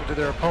game to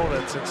their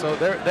opponents, and so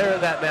they're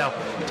at that now.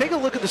 Take a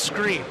look at the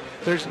screen.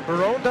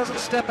 Barone doesn't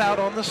step out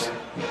on this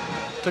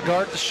to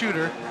guard the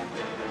shooter.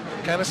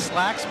 Kind of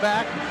slacks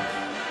back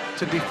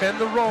to defend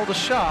the roll to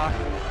Shaw,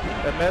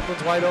 and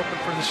Medlin's wide open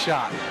for the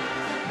shot.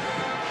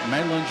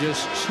 Medlin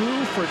just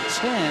 2 for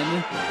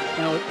 10.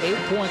 Now at 8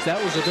 points,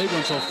 that was a big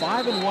one. So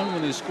 5 and 1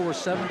 when they score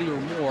 70 or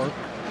more.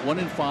 1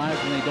 and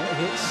 5 when they don't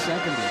hit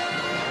 70.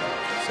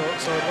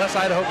 So unless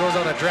Idaho goes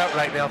on a drought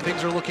right now,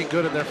 things are looking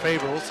good in their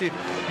favor. We'll see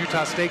if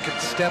Utah State can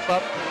step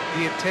up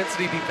the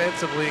intensity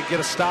defensively and get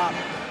a stop,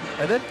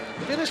 and then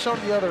finish on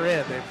the other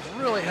end. They've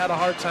really had a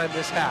hard time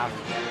this half.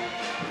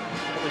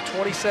 Only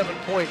 27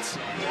 points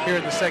here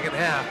in the second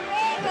half.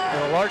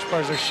 And a large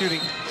part is they're shooting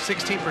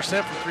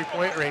 16% from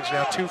three-point range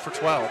now, 2 for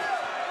 12.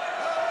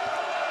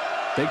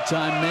 Big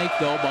time make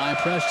though by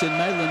Preston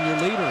Medlin,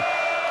 your leader.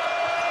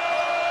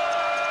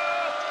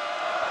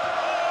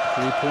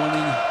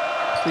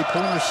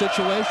 Three-pointer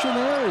situation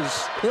there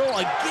is Hill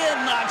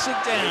again knocks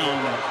it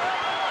down.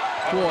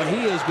 Boy,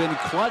 he has been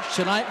clutch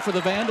tonight for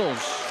the Vandals.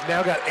 He's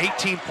now got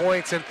 18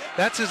 points, and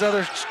that's his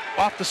other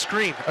off the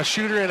screen, a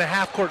shooter in a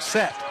half-court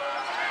set.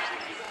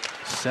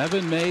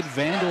 7 made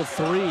Vandal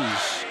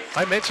threes.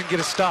 I mentioned get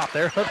a stop.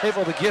 They're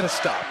unable to get a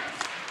stop.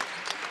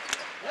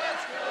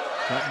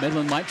 But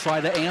Medlin might try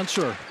to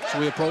answer. So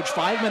we approach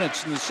 5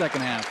 minutes in the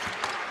second half.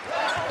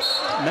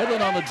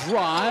 Medlin on the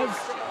drive.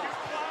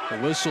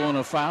 A whistle and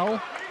a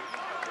foul.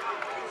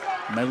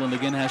 Medlin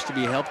again has to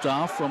be helped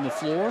off from the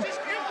floor.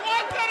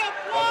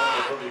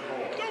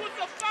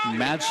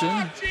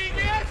 Madsen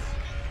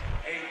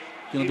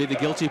going to be the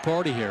guilty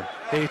party here.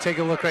 Hey, take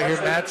a look right here.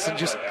 Madsen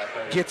just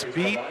gets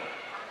beat.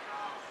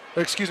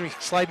 Or excuse me,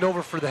 sliding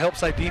over for the help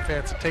side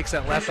defense and takes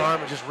that left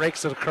arm and just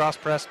rakes it across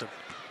Preston.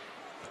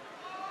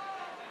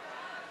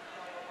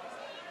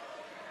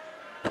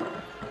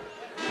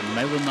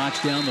 Medlin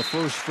knocks down the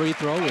first free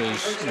throw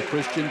as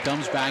Christian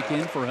comes back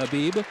in for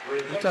Habib.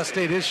 Utah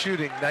State is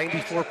shooting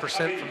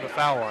 94% from the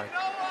foul line.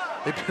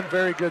 They've been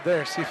very good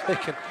there. See if they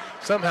can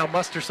somehow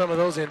muster some of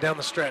those in down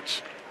the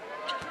stretch.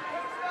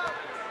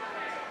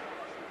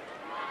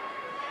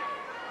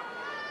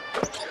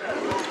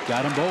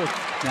 Got them both.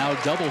 Now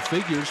double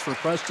figures for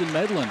Preston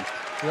Medlin.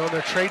 You know,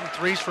 they're trading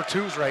threes for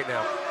twos right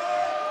now.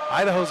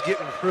 Idaho's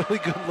getting really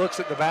good looks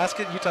at the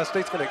basket. Utah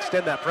State's going to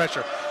extend that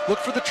pressure. Look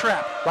for the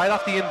trap right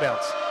off the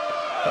inbounds.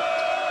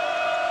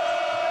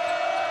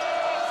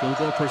 Field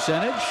goal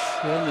percentage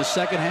in the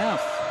second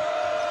half.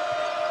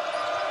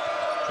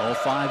 All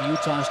 5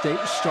 Utah State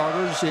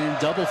starters in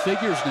double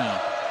figures now.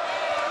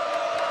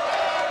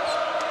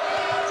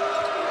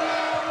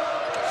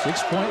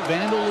 6-point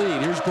Vandal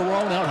lead. Here's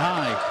Barone out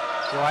high.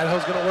 Well,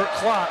 Idaho's going to work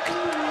clock.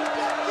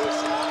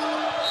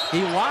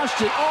 He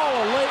lost it.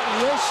 Oh, a late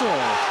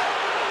whistle.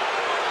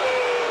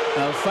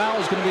 A foul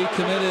is going to be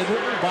committed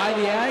by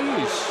the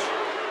Aggies.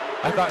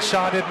 I thought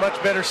Shaw did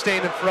much better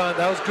staying in front.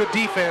 That was good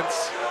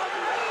defense.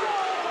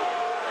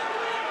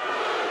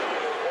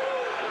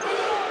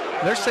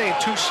 They're saying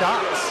 2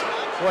 shots.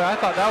 Boy, I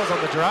thought that was on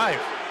the drive.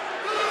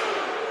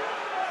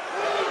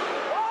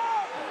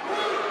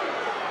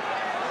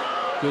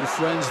 Good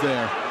friends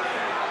there.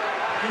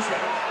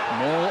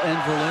 Morrill and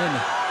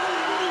Verlin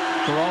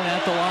thrown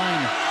at the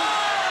line.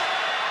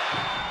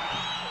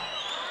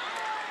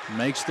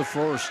 Makes the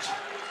first.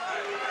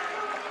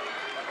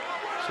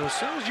 So as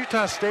soon as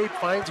Utah State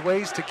finds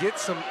ways to get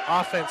some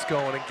offense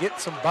going and get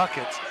some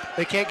buckets,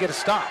 they can't get a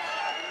stop.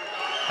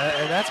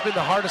 And that's been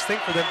the hardest thing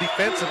for them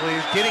defensively,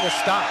 is getting a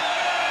stop.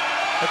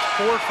 That's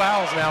 4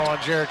 fouls now on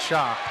Jared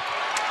Shaw.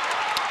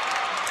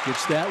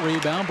 Gets that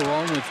rebound.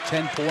 Barone with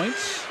 10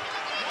 points.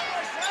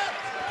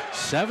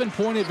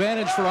 7-point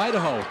advantage for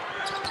Idaho.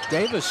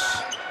 Davis.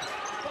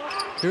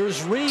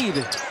 Here's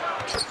Reed.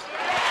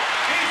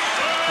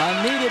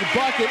 A needed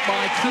bucket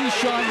by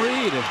Keyshawn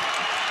Reed.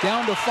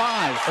 Down to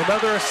 5.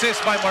 Another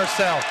assist by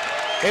Marcel.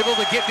 Able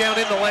to get down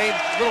in the lane.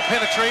 Little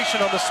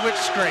penetration on the switch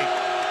screen.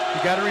 You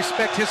got to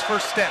respect his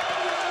first step.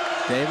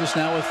 Davis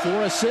now with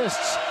 4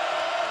 assists.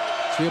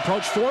 So we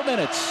approach 4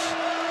 minutes.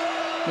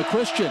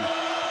 McChristian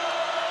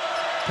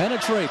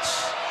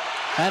penetrates.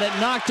 Had it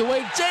knocked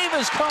away.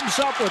 Davis comes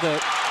up with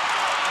it.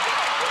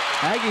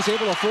 Aggies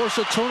able to force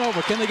a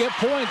turnover. Can they get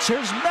points?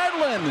 Here's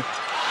Medlin.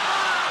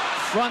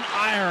 Front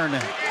iron.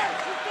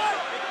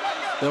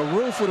 The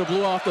roof would have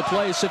blew off the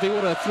place if he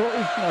would have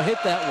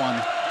hit that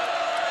one.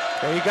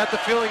 Yeah, you got the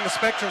feeling the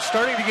Spectrum's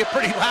starting to get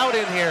pretty loud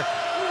in here.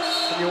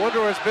 And you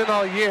wonder where it's been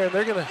all year. And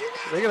they're gonna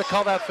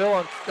call that foul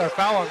on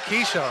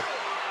Keyshawn.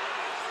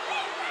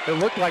 It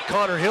looked like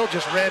Connor Hill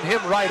just ran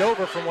him right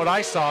over from what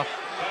I saw.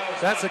 If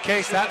that's the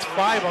case, that's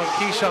 5 on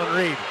Keyshawn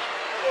Reed.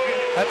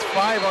 That's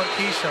 5 on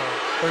Keyshawn.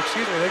 Or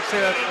excuse me, they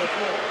say that's 4.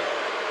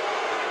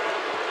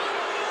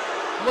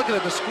 Looking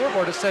at the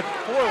scoreboard, it said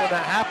 4 when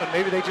that happened.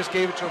 Maybe they just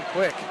gave it to him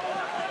quick.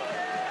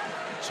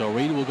 So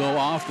Reed will go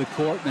off the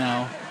court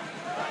now.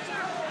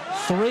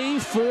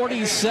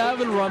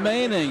 3:47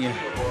 remaining.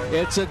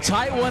 It's a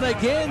tight one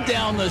again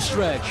down the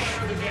stretch.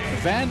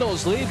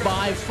 Vandals lead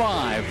by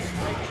 5.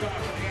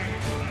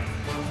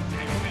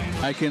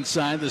 Back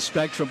inside the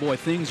spectrum, boy,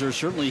 things are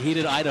certainly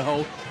heated.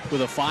 Idaho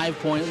with a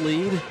 5-point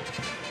lead.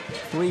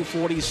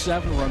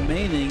 3:47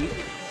 remaining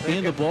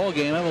in the ball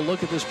game. Have a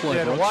look at this play.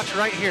 Yeah, to Brooks. watch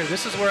right here.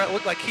 This is where it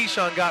looked like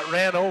Keyshawn got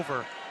ran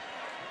over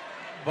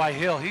by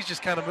Hill. He's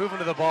just kind of moving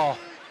to the ball.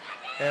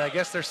 And I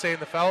guess they're saying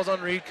the foul's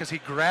on Reed because he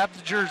grabbed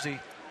the jersey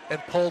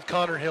and pulled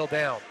Connor Hill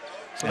down.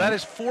 So that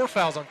is 4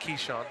 fouls on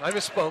Keyshawn. I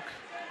misspoke.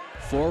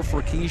 4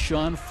 for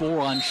Keyshawn,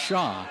 4 on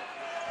Shaw.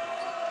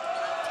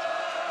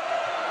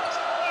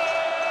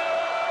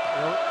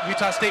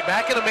 Utah State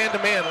back in a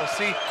man-to-man. We'll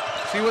see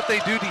what they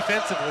do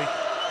defensively.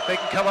 They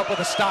can come up with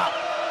a stop.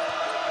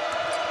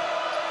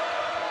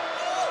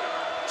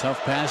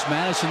 Tough pass.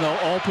 Madison, though,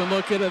 open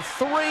look at a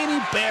 3, and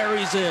he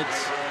buries it.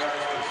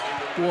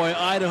 Boy,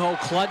 Idaho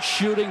clutch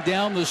shooting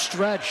down the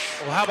stretch.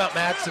 Well, how about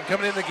Madison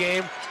coming in the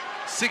game,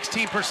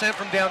 16%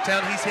 from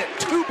downtown. He's hit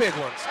 2 big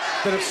ones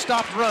that have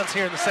stopped runs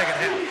here in the second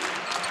half.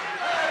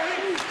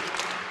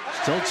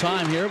 Still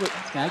time here, but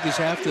Aggies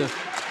have to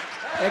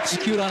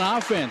execute on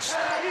offense.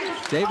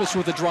 Davis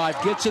with the drive,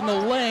 gets in the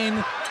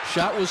lane.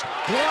 Shot was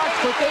blocked,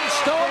 but then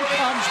Stone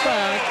comes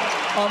back.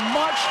 A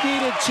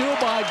much-needed 2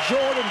 by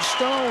Jordan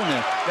Stone.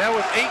 Now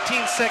with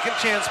 18 second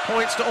chance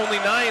points to only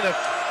 9 of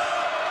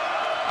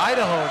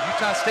Idaho.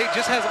 Utah State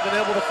just hasn't been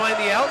able to find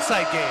the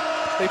outside game.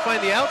 They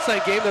find the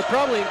outside game, they're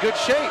probably in good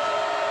shape.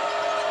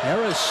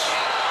 Harris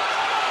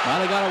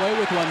might have got away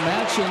with one.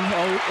 Madsen,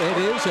 oh,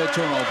 it is a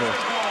turnover.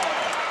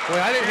 Boy,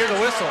 I didn't hear the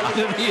whistle. I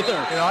didn't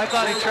either. You know, I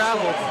thought he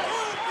traveled.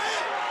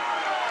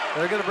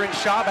 They're going to bring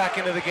Shaw back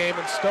into the game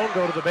and Stone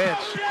go to the bench.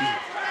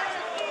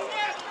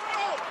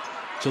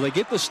 So they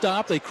get the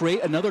stop. They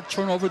create another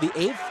turnover, the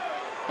 8th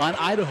on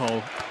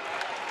Idaho.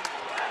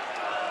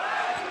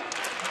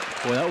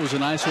 Boy, that was a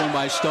nice one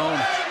by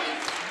Stone.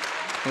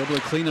 Able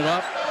to clean it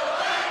up.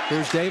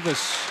 Here's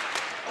Davis.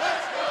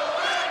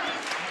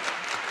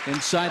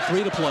 Inside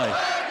 3 to play.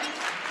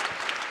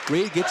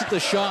 Reed gets it to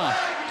Shaw.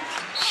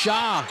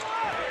 Shaw. Able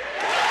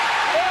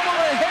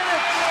to hit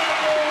it.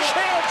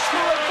 Chance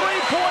for a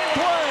 3-point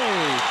play.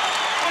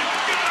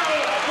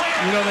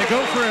 You know, they go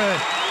for a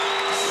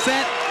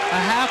set, a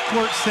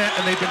half-court set,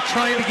 and they've been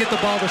trying to get the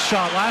ball to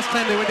Shaw. Last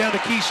time they went down to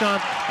Keyshawn,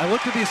 I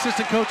looked at the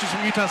assistant coaches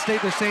from Utah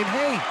State. They're saying,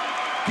 hey,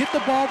 get the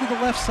ball to the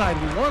left side.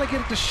 We want to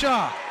get it to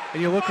Shaw.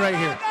 And you look right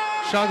here.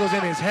 Shaw goes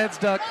in, his head's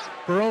ducked.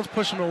 Barone's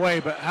pushing him away,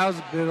 but how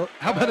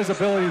about his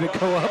ability to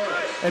go up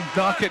and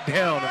knock it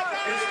down?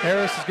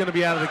 Harris is going to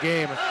be out of the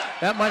game.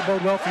 That might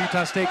bode well for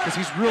Utah State because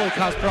he's really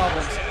caused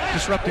problems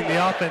disrupting the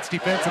offense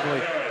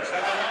defensively.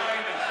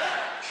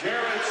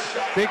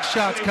 Big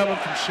shots coming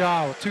from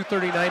Shaw with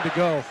 2:39 to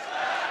go.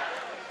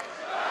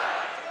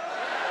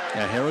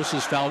 Yeah, Harris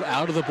is fouled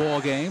out of the ball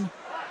game.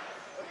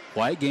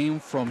 White game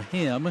from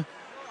him.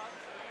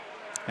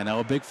 And now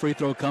a big free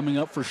throw coming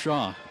up for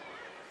Shaw.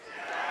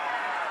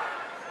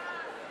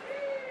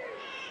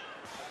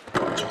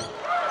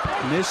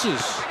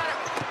 Misses.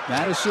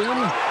 Madison.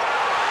 And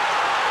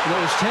it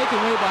was taken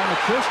away by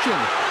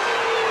McChristian.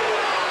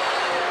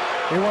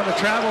 They want to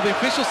travel. The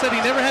official said he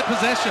never had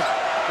possession.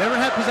 Never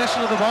had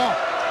possession of the ball.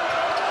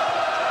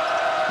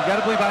 You got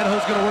to believe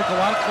Idaho's going to work a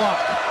lot of clock.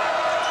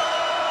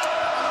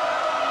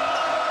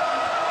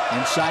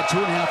 Inside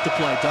 2.5 to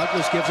play.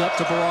 Douglas gives up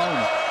to Barone.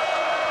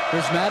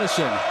 Here's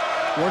Madison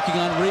working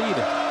on Reed.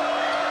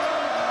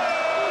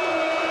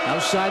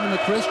 Outside to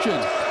McChristian.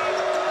 You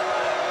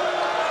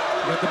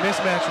got the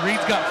mismatch.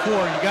 Reed's got 4.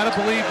 You got to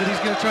believe that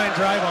he's going to try and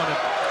drive on it.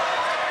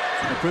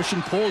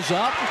 McChristian pulls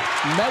up.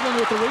 Medlin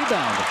with the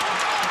rebound.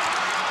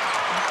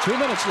 2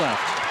 minutes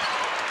left.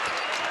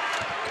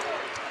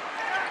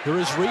 Here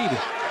is Reed.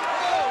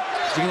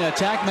 He's going to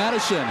attack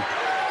Madison.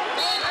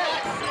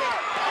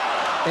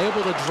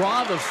 Able to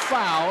draw the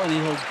foul, and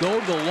he'll go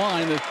to the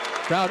line. The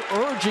crowd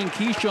urging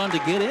Keyshawn to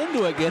get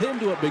into it,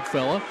 big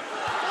fella.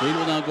 Reed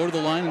will now go to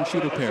the line and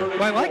shoot a pair.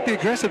 Well, I like the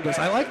aggressiveness.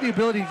 I like the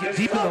ability to get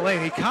deep in the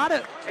lane. He caught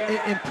it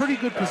in pretty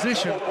good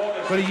position,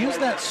 but he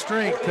used that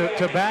strength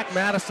to back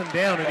Madison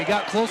down, and he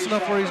got close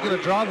enough where he's going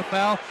to draw the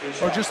foul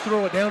or just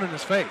throw it down in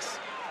his face.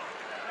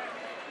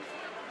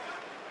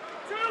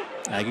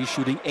 Aggies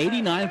shooting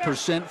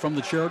 89% from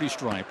the charity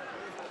stripe.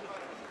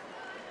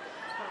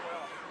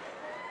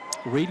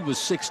 Reed was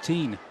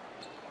 16.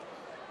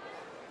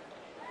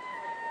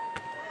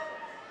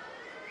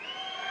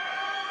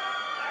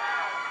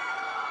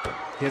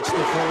 Hits the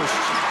first.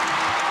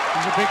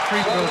 These are big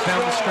free throws down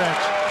the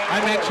stretch. I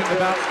mentioned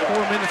about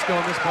 4 minutes ago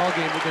in this ball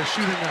game that they're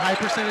shooting a high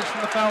percentage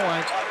from the foul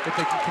line. If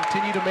they can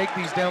continue to make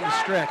these down the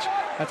stretch,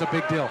 that's a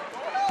big deal.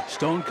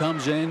 Stone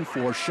comes in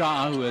for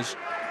Shaw, who has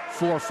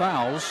 4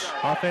 fouls.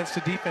 Offense to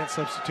defense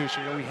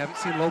substitution. You know, we haven't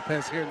seen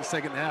Lopez here in the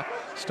second half.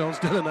 Stone's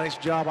done a nice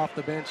job off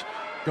the bench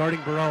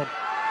guarding Barone.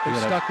 They're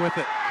stuck with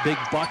it. Big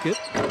bucket.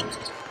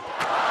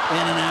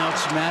 In and out.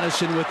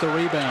 Madison with the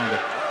rebound.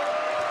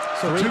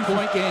 So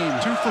 3-point game.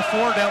 2 for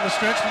 4 down the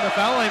stretch from the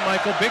foul line,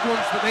 Michael. Big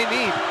ones that they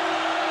need.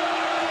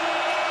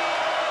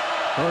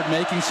 Bird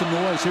making some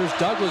noise. Here's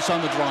Douglas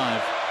on the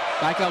drive.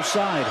 Back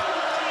outside.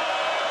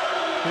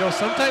 You know,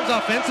 sometimes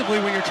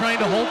offensively when you're trying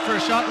to hold for a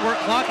shot and work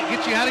clock, it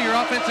gets you out of your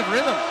offensive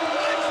rhythm.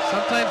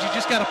 Sometimes you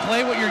just got to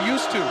play what you're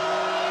used to.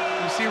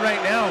 You see right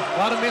now, a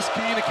lot of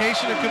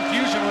miscommunication and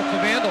confusion with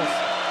the Vandals.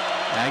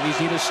 Aggies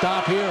need a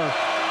stop here.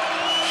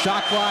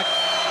 Shot clock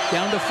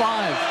down to 5.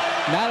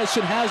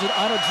 Madison has it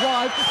on a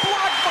drive.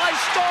 Blocked by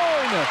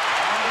Stone.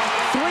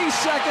 3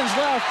 seconds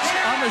left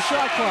on the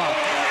shot clock.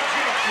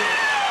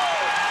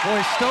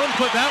 Boy, Stone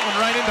put that one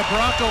right into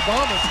Barack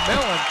Obama's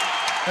melon.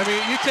 I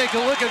mean, you take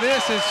a look at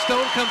this as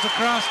Stone comes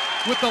across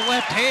with the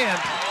left hand.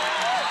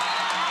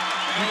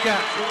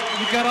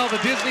 You've got all the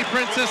Disney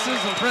princesses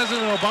and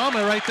President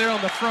Obama right there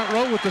on the front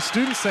row with the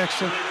student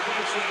section.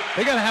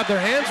 They got to have their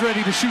hands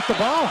ready to shoot the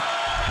ball.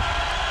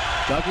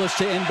 Douglas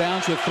to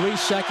inbounds with 3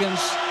 seconds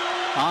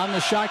on the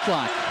shot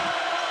clock.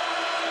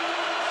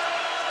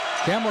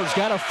 Kemmler's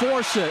got to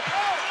force it.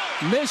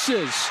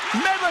 Misses.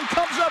 Medlin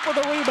comes up with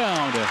a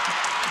rebound.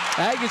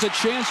 Aggies a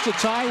chance to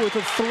tie with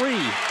a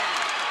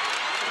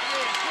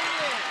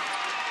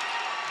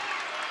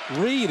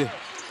 3. Reed.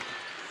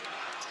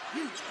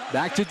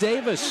 Back to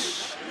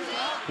Davis.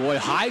 Boy,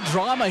 high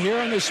drama here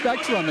in the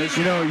Spectrum as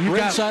we're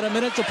inside a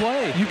minute to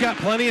play. You've got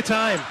plenty of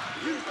time.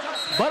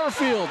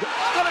 Butterfield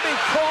going to be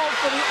called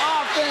for the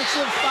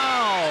offensive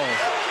foul.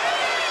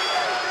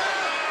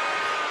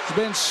 He's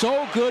been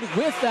so good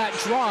with that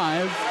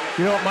drive.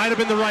 You know, it might have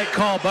been the right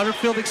call.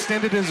 Butterfield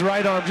extended his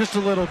right arm just a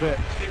little bit.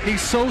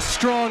 He's so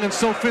strong and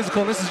so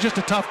physical. This is just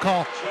a tough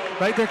call.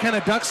 Right there, kind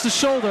of ducks the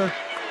shoulder.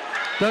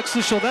 Ducks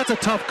the shoulder. That's a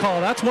tough call.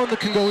 That's one that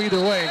can go either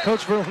way. And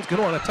Coach Verlin's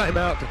going to want a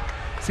timeout to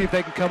see if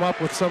they can come up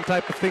with some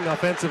type of thing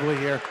offensively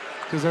here,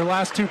 because their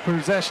last 2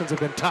 possessions have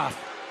been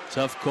tough.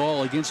 Tough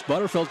call against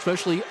Butterfield,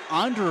 especially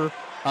under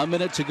a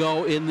minute to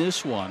go in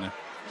this one.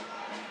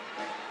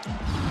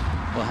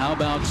 Well, how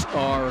about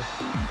our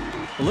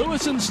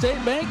Lewis and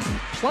State Bank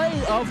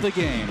play of the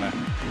game?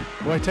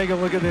 Boy, take a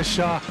look at this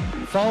shot.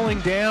 Falling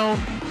down,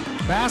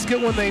 basket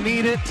when they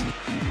need it,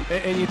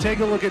 and you take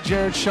a look at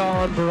Jared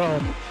Shaw and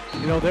Barone.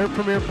 You know, their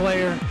premier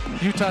player,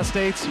 Utah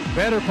State's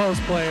better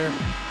post player,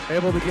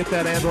 able to get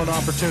that and one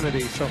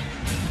opportunity. So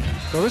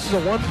this is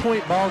a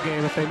 1-point ball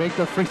game if they make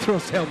their free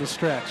throws down the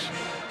stretch.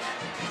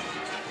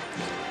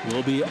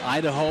 Will be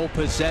Idaho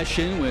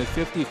possession with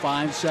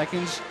 55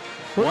 seconds.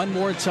 One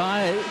more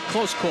tie,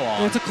 close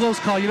call. It's a close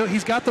call. You know,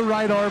 he's got the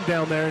right arm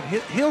down there, and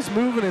Hill's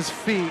moving his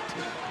feet.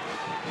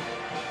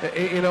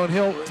 You know, and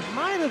Hill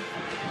might have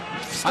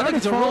I think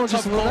it's a real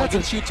tough call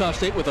against Utah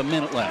State with a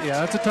minute left. Yeah,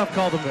 that's a tough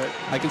call to make.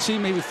 I can see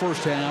maybe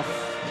first half.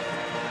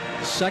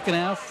 Second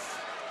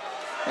half,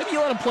 maybe you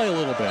let him play a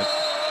little bit.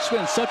 It's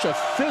been such a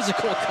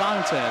physical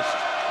contest.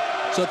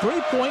 So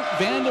 3-point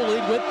Vandal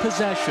lead with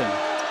possession.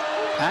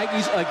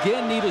 Aggies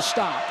again need a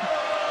stop.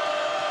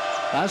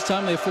 Last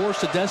time they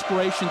forced a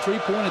desperation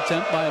 3-point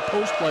attempt by a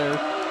post player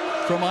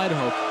from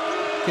Idaho.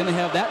 Can they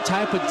have that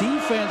type of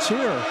defense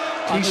here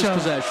on this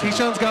possession?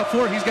 Keyshawn's got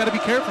 4. He's got to be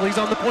careful. He's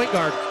on the point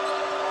guard.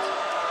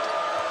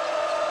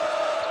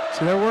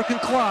 So they're working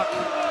clock.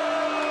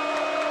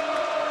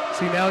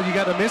 See, now you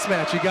got a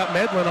mismatch. You got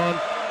Medlin on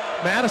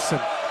Madison.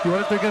 You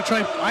wonder if they're going to try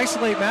and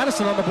isolate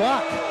Madison on the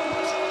block.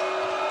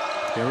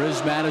 Here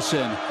is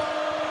Madison.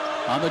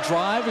 On the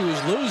drive, he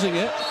was losing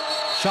it.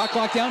 Shot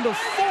clock down to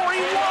 4.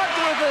 He walked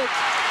with it.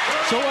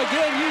 So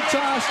again,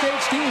 Utah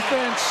State's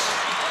defense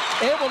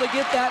able to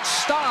get that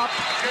stop.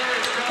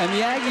 And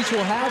the Aggies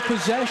will have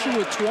possession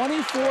with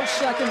 24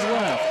 seconds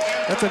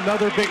left. That's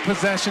another big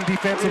possession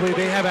defensively.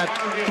 They have had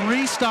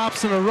 3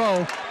 stops in a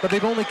row, but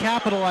they've only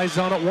capitalized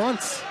on it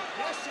once.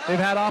 They've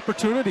had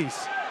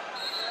opportunities.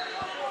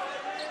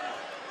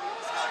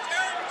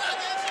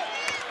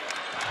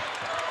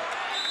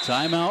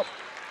 Timeout.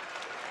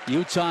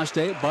 Utah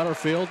State.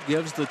 Butterfield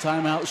gives the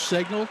timeout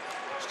signal.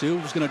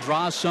 Stu's going to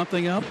draw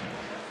something up.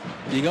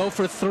 Do you go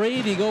for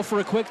 3? Do you go for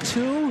a quick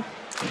 2?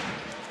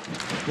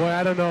 Boy,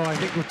 I don't know. I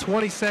think with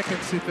 20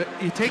 seconds, if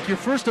you take your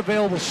first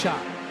available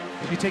shot,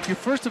 you take your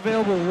first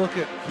available look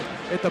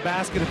at the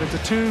basket. If it's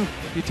a 2,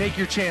 you take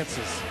your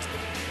chances.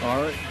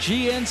 Our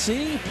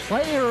GNC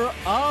player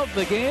of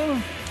the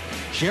game,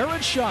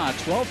 Jared Shaw,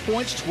 12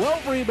 points,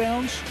 12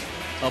 rebounds,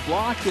 a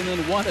block, and then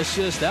 1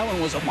 assist. That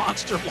one was a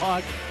monster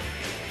block,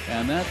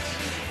 and that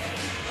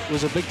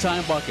was a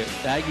big-time bucket.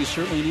 The Aggies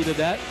certainly needed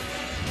that.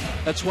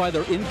 That's why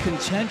they're in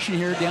contention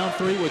here, down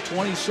 3 with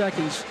 20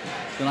 seconds.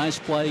 The nice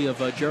play of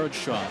Jared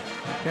Shaw.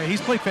 Yeah,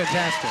 he's played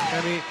fantastic.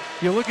 I mean,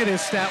 you look at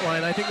his stat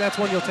line, I think that's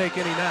one you'll take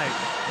any night.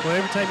 Well,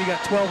 every time you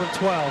got 12 and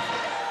 12,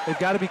 they've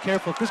got to be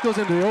careful. If this goes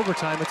into the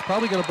overtime, it's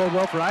probably going to bode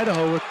well for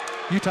Idaho with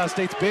Utah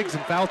State's bigs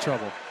in foul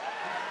trouble.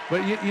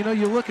 But, you know,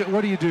 you look at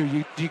what do?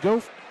 You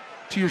go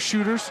to your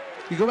shooters.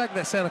 You go back to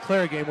that Santa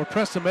Clara game where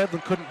Preston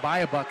Medlin couldn't buy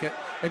a bucket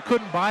and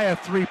couldn't buy a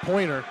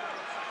 3-pointer.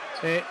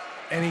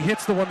 And he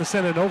hits the one to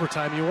send it in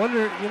overtime. You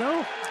wonder, you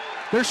know,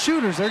 they're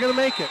shooters. They're going to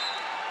make it.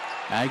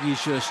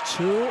 Aggies just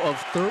 2 of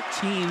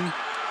 13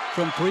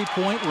 from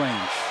 3-point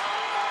range.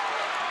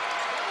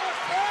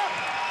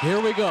 Here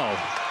we go.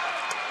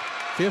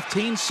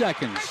 15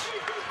 seconds.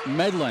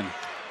 Medlin.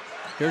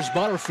 Here's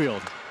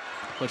Butterfield.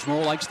 Coach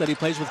Morrow likes that he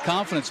plays with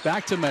confidence.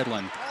 Back to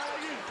Medlin.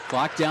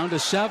 Clock down to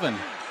 7.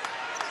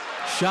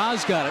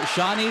 Shaw's got it.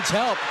 Shaw needs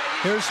help.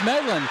 Here's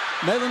Medlin.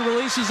 Medlin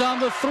releases on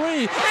the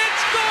three.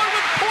 It's good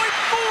with .4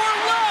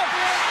 left.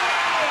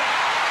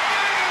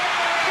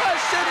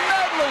 Preston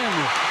Medlin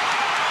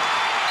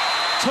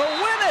to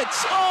win it.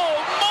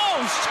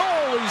 Almost.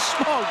 Holy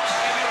smokes.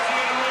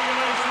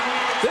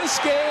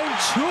 This game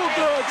too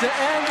good to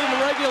end in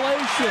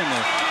regulation.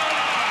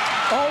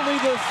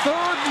 Only the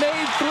third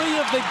made three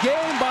of the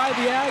game by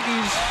the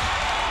Aggies.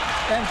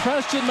 And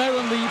Preston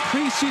Medlin, the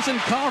preseason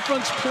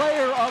conference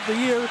player of the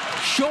year,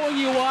 showing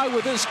you why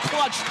with this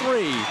clutch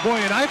three. Boy,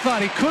 and I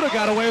thought he could have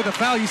got away with a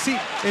foul. You see,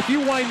 if you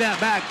wind that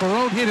back,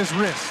 Barone hit his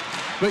wrist.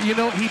 But, you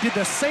know, he did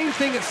the same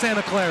thing at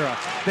Santa Clara.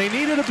 They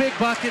needed a big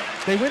bucket.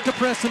 They went to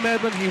Preston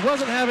Medlin. He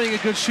wasn't having a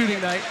good shooting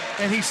night,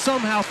 and he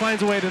somehow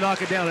finds a way to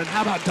knock it down. And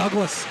how about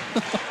Douglas?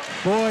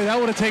 Boy, that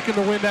would have taken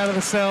the wind out of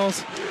the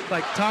sails.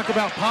 Like, talk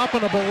about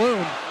popping a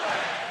balloon.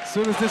 As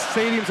soon as this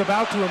stadium's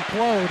about to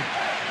implode.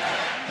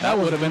 That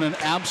would have been an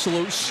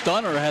absolute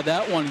stunner had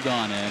that one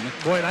gone in.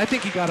 Boy, and I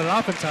think he got it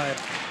off in time.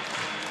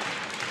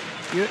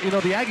 You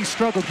know, the Aggies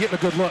struggled getting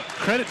a good look.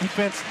 Credit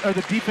defense, or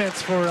the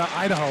defense for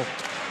Idaho.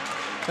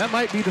 That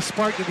might be the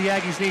spark that the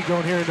Aggies need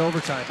going here into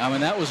overtime. I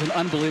mean, that was an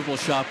unbelievable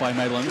shot by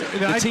Medlin.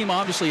 The team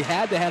obviously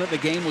had to have it. The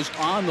game was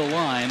on the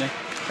line.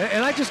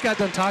 And I just got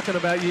done talking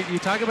about, you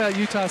talk about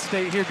Utah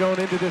State here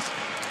going into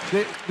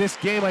this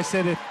game. I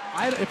said,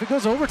 if it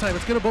goes overtime,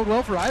 it's going to bode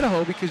well for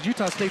Idaho because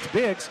Utah State's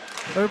bigs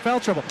are in foul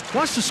trouble.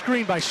 Watch the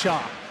screen by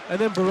Shaw. And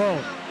then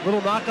Barone.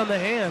 Little knock on the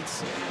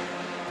hands.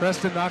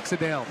 Preston knocks it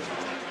down.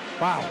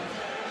 Wow.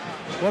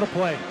 What a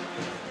play.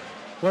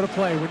 What a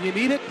play. When you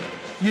need it,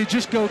 you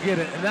just go get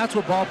it. And that's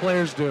what ball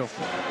players do.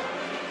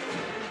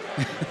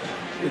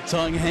 The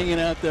tongue hanging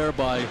out there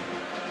by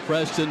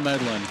Preston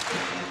Medlin.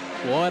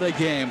 What a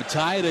game.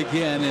 Tied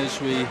again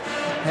as we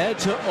head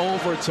to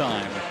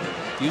overtime.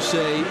 You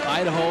say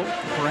Idaho,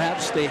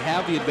 perhaps they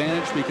have the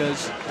advantage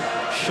because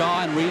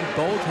Shaw and Reed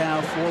both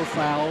have 4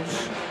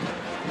 fouls.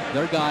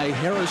 Their guy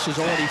Harris is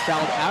already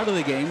fouled out of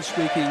the game,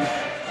 speaking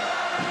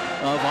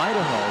of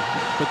Idaho.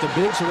 But the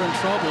bigs are in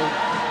trouble.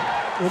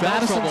 Well,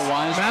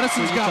 trouble-wise.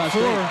 Madison's got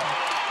 4,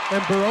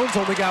 and Barone's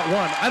only got 1.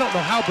 I don't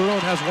know how Barone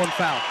has 1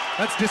 foul.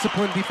 That's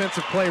disciplined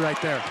defensive play right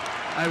there.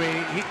 I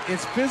mean,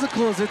 as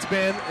physical as it's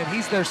been, and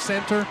he's their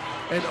center,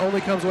 and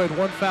only comes away with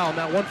 1 foul. And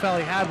that 1 foul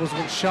he had was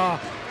when Shaw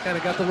kind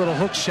of got the little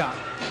hook shot.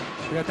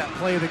 We got that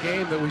play of the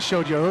game that we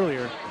showed you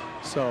earlier.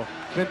 So,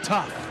 been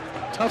tough.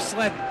 Tough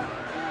sled.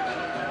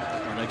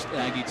 Our next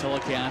Aggie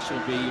telecast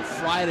will be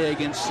Friday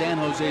against San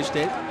Jose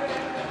State,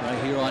 right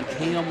here on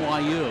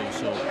KMYU.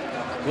 So,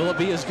 will it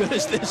be as good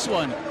as this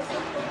one?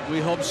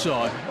 We hope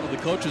so. The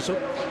coaches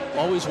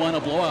always want a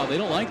blowout. They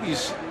don't like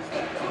these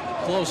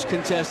close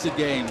contested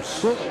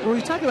games. Well, when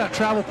you talk about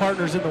travel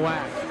partners in the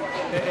WAC,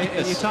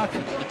 and you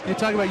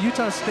talk about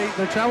Utah State,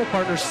 their travel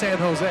partner San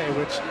Jose,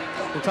 which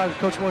we're talking.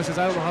 Coach Moy says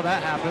I don't know how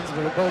that happens,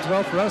 but it bodes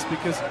well for us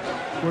because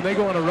when they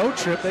go on a road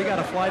trip, they got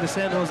to fly to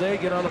San Jose,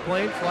 get on a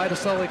plane, fly to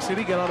Salt Lake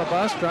City, get on a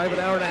bus, drive an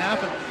hour and a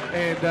half,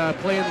 and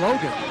play in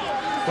Logan.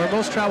 Where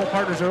most travel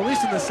partners are at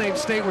least in the same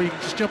state where you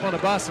can just jump on a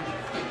bus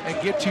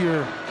and get to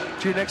your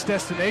next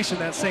destination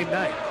that same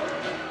night.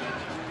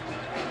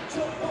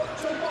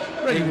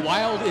 A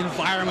wild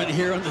environment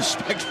here on the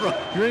Spectrum.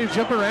 You ready to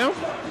jump around?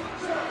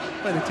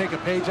 Ready to take a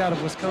page out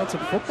of Wisconsin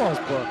football's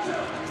book.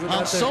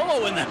 Han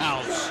Solo in the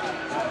house.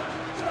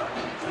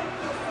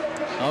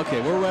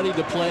 Okay, we're ready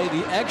to play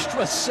the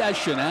extra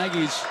session.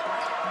 Aggies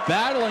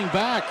battling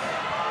back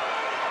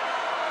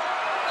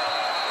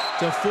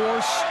to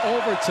force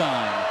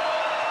overtime.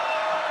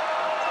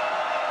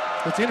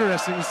 It's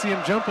interesting to see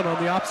him jumping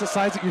on the opposite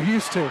sides that you're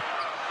used to.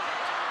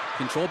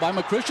 Controlled by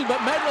McChristian,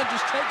 but Medlin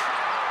just takes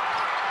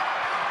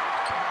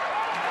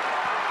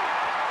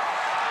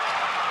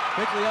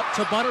quickly up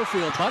to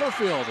Butterfield.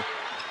 Butterfield.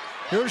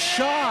 Here's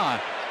Shaw.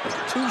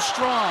 Too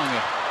strong.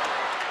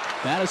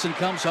 Madison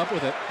comes up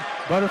with it.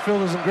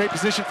 Butterfield is in great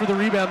position for the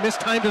rebound.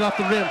 Mistimed it off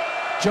the rim.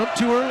 Jumped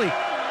too early.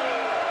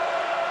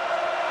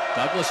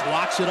 Douglas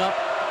locks it up.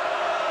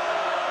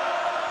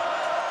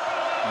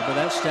 Remember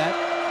that stat?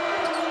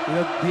 You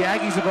know, the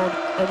Aggies have owned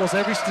almost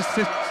every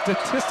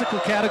statistical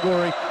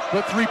category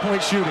but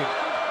three-point shooting.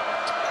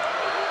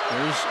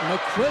 There's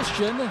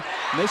McChristian.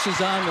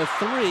 Misses on the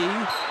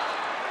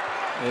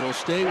 3. It'll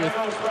stay with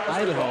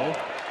Idaho.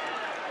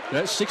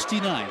 They're at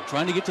 69.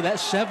 Trying to get to that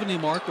 70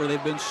 mark where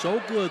they've been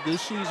so good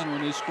this season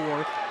when they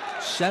score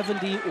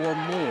 70 or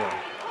more.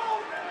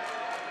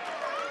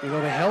 You know,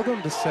 they held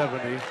them to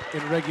 70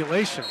 in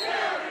regulation.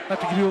 I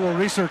have to do a little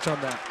research on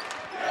that.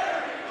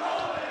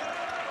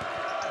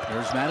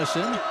 There's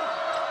Madison.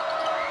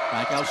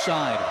 Back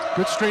outside.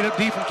 Good straight up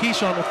D from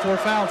Keyshawn with 4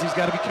 fouls. He's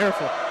got to be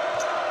careful.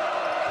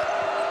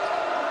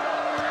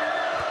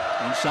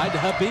 Inside to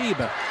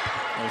Habib.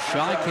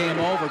 Shaw came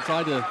over,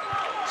 tried to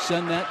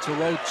send that to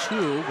row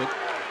 2, but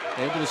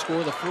able to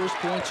score the first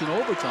points in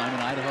overtime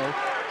in Idaho.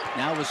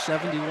 Now with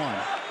 71.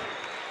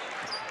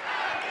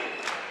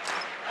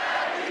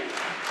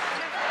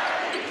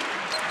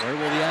 Where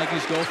will the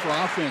Aggies go for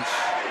offense?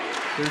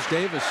 Here's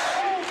Davis.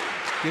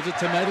 Gives it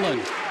to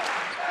Medlin.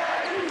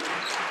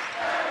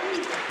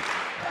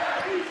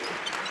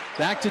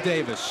 Back to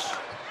Davis.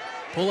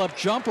 Pull-up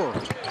jumper,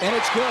 and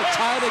it's good.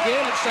 Tied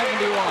again at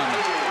 71.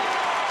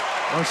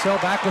 Marcel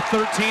back with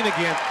 13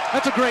 again.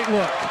 That's a great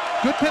look.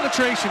 Good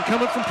penetration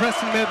coming from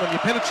Preston Medlin. You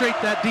penetrate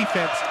that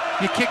defense,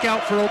 you kick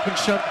out for open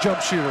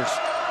jump shooters.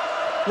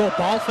 Little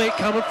ball fake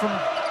coming from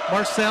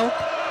Marcel.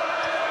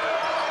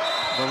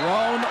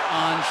 Barone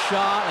on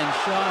Shaw, and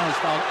Shaw has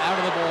fouled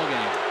out of the ball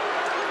game.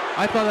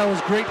 I thought that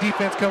was great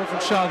defense coming from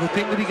Shaw. The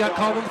thing that he got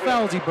called on the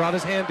foul is he brought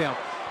his hand down.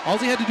 All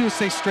he had to do was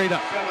stay straight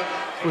up.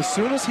 As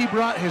soon as he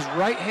brought his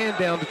right hand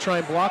down to try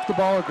and block the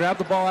ball or grab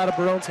the ball out of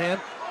Barone's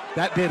hand,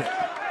 that did it.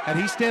 Had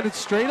he standed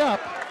straight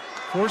up,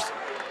 forced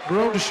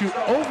Barone to shoot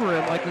over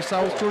him like we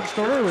saw with Jordan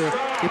Stone earlier,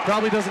 he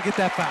probably doesn't get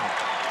that foul.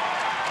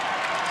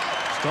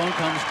 Stone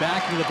comes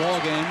back into the ball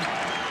game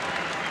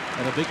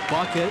and a big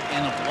bucket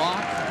and a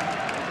block.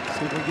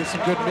 See if we get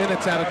some good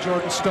minutes out of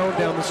Jordan Stone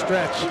down the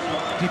stretch.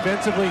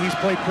 Defensively, he's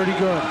played pretty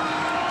good.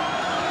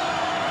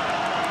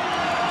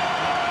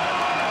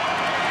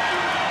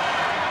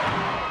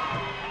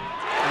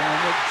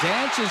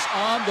 Dances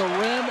on the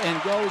rim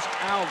and goes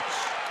out.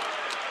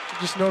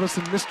 Just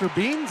noticing Mr.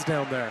 Beans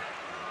down there.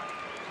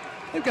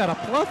 They've got a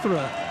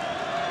plethora.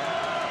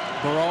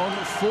 Barone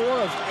 4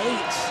 of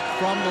 8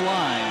 from the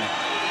line.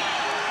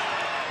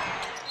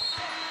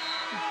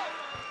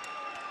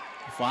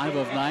 5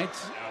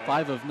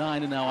 of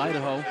 9, and now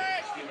Idaho.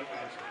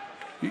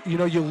 You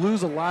know, you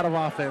lose a lot of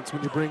offense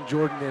when you bring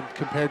Jordan in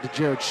compared to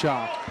Jared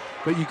Shaw.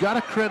 But you got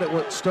to credit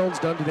what Stone's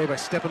done today by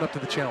stepping up to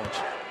the challenge.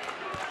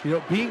 You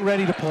know, being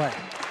ready to play.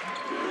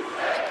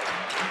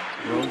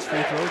 Barone's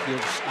free throw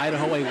gives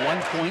Idaho a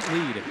 1-point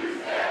lead.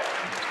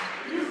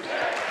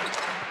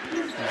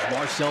 There's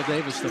Marcel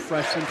Davis, the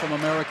freshman from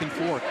American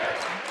Fork.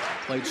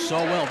 Played so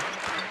well.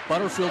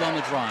 Butterfield on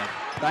the drive.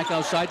 Back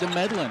outside to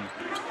Medlin.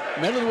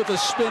 Medlin with a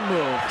spin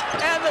move.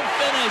 And the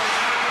finish.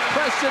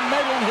 Preston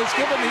Medlin has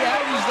given the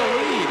Aggies the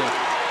lead.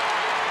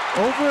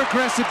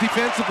 Over-aggressive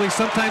defensively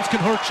sometimes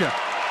can hurt you.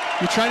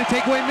 You try to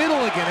take away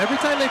middle again. Every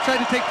time they've tried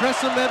to take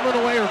Preston Medlin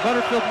away or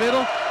Butterfield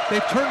middle,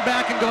 they've turned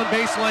back and gone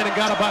baseline and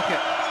got a bucket.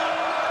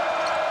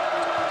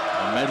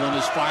 And Medlin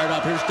is fired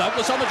up. Here's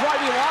Douglas on the drive.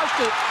 He lost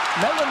it.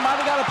 Medlin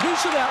might have got a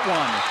piece of that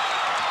one.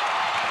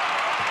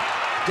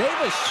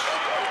 Davis.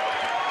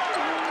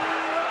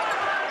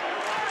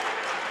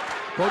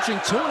 Approaching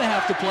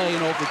 2.5 to play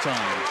in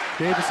overtime.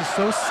 Davis is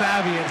so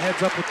savvy and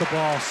heads up with the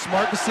ball.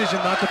 Smart decision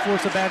not to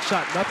force a bad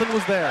shot. Nothing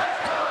was there.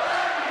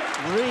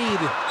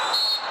 Reed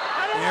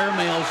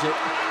airmails it.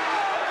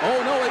 Oh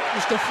no, it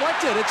was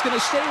deflected. It's going to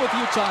stay with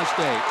Utah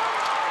State.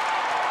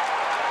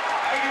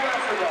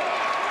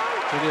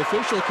 So the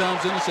official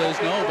comes in and says,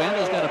 no,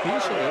 Vandal's got a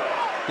piece of it.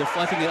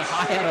 Deflecting it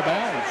high out of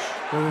bounds.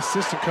 Well, the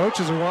assistant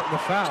coaches are wanting the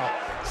foul.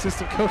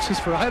 Assistant coaches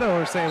for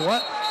Idaho are saying,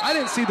 what? I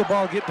didn't see the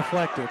ball get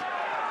deflected.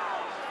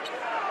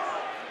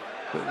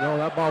 But no,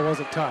 that ball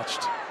wasn't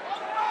touched.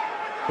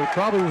 But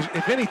probably, was,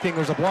 if anything,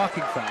 there's a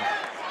blocking foul.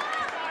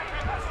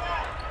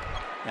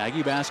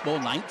 Aggie basketball,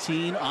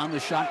 19 on the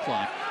shot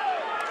clock.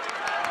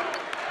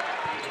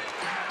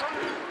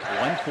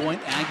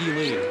 1-point Aggie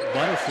lead.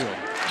 Butterfield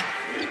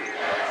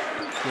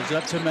gives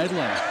up to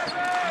Medlin.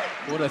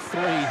 What a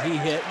three he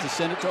hit to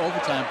send it to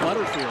overtime.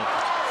 Butterfield,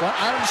 front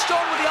iron,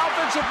 Stone with the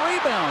offensive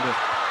rebound.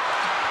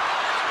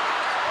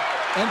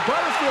 And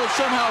Butterfield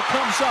somehow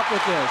comes up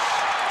with this.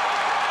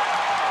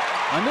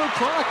 A new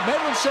clock.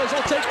 Medlin says,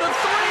 I'll take the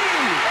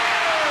three.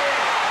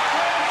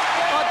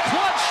 A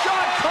clutch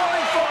shot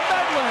coming from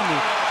Medlin.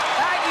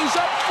 Aggies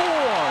up 4.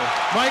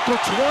 Michael,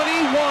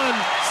 21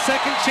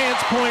 second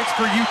chance points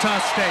for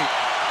Utah State.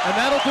 And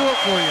that'll do it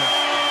for you.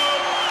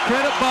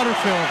 Credit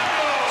Butterfield.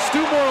 Stu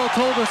Morrill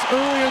told us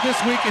earlier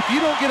this week, if you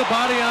don't get a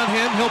body on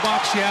him, he'll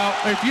box you out.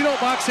 Or if you don't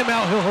box him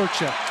out, he'll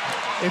hurt you.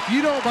 If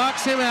you don't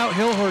box him out,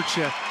 he'll hurt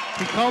you.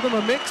 He called him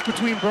a mix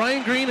between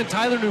Brian Green and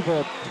Tyler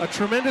Newbold, a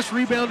tremendous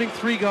rebounding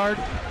 3-guard.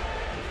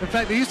 In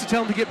fact, they used to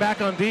tell him to get back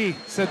on D.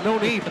 Said, no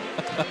need.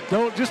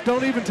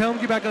 Don't even tell him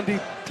to get back on D.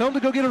 Tell him to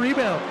go get a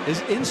rebound.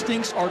 His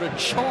instincts are to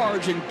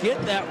charge and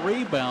get that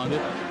rebound.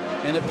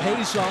 And it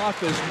pays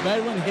off as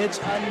Medlin hits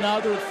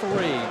another 3.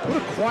 What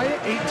a quiet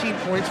 18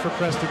 points for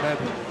Preston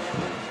Medlin.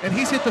 And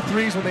he's hit the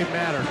threes when they've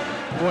mattered.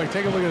 Boy,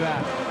 take a look at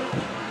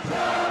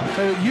that.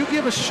 So you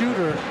give a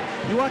shooter,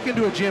 you walk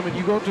into a gym and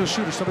you go up to a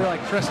shooter, somebody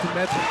like Preston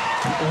Medlin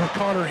or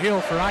Connor Hill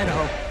for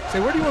Idaho,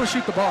 say, where do you want to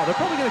shoot the ball? They're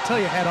probably going to tell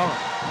you head on.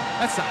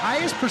 That's the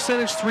highest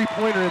percentage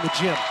three-pointer in the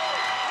gym.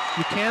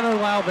 You can't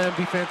allow them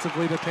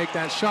defensively to take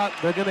that shot.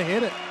 They're going to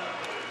hit it.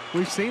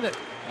 We've seen it.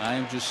 I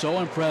am just so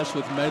impressed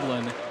with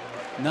Medlin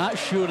not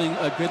shooting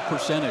a good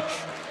percentage.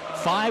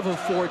 5 of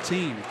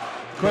 14.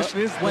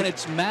 Question is, when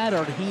it's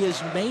mattered, he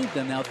has made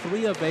them. Now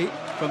 3 of 8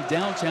 from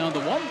downtown.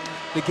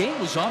 The game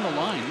was on the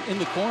line in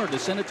the corner to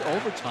send it to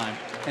overtime.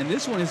 And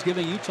this one is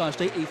giving Utah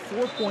State a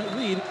 4-point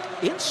lead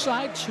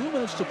inside 2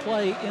 minutes to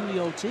play in the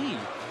OT.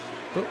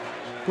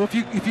 Well,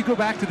 if you go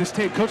back to this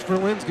tape, Coach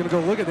Berlin's going to go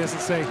look at this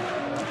and say,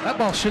 that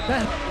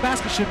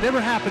basket should never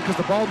happen because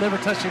the ball never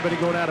touched anybody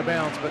going out of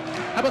bounds. But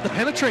how about the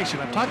penetration?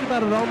 I've talked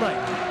about it all night.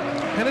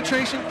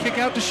 Penetration, kick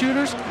out to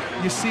shooters.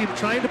 You see him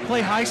trying to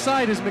play high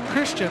side as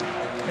McChristian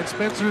and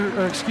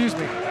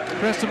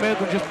Preston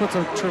Medlin just puts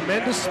a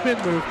tremendous spin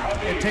move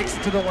and takes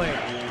it to the lane.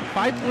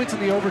 5 points in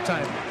the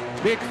overtime.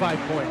 Big 5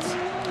 points.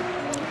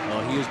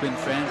 Well, he has been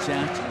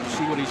fantastic. You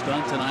see what he's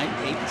done tonight,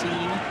 18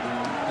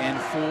 and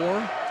 4.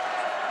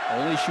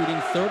 Only shooting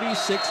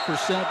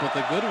 36%, but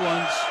the good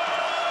ones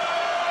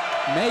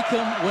make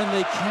them when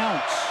they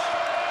count.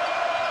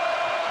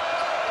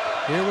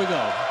 Here we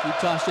go.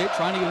 Utah State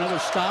trying to get another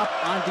stop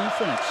on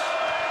defense.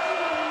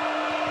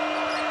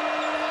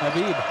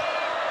 Habib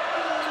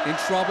in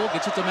trouble,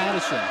 gets it to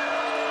Madison.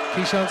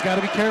 Keyshawn's got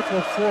to be careful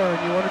of floor, and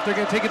you wonder if they're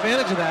going to take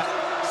advantage of that.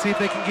 See if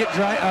they can get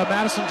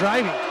Madison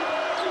driving.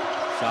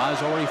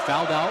 Shaw's already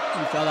fouled out.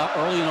 He fouled out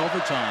early in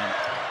overtime.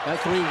 That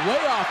three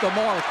way off the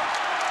mark.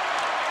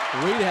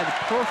 Reed had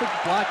perfect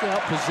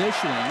blackout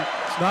positioning.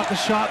 It's not the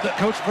shot that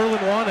Coach Verlin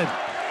wanted.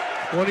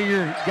 One of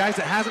your guys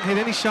that hasn't hit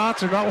any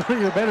shots or not one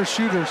of your better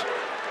shooters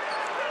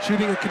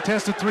shooting a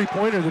contested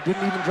three-pointer that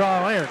didn't even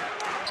draw iron.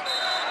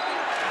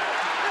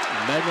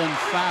 Medlin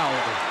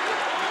fouled.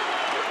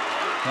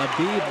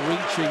 Habib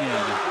reaching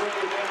in.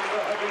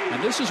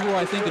 And this is where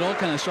I think it all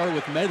kind of started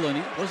with Medlin.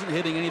 He wasn't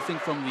hitting anything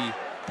from the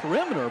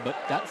perimeter,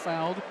 but got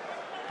fouled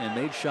and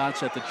made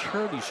shots at the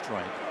charity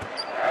stripe.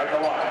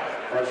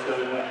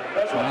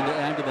 Trying to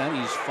add to that,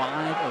 he's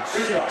 5 of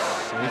 6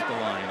 at the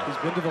line. He's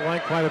been to the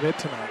line quite a bit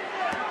tonight.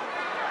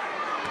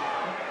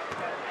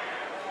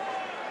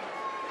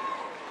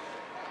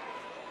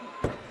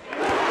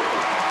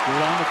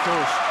 Good on the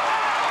first.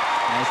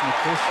 As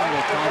McChristian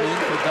will come in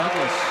for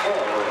Douglas.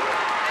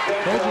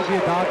 Those will be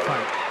a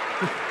dogfight.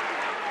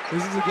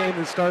 This is a game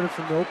that started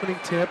from the opening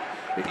tip.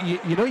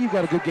 You know you've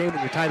got a good game when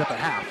you're tied up at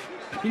half.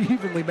 You're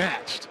evenly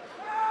matched.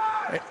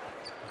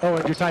 Oh,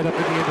 and you're tied up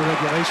at the end of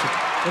regulation.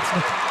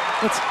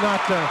 Let's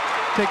not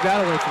take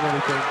that away from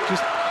anything.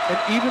 Just an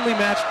evenly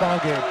matched ball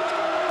game.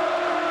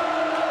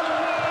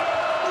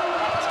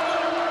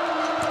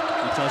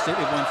 Utah State,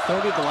 they've won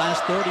 30 of the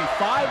last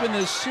 35 in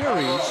this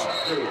series.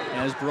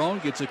 As Brown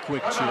gets a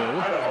quick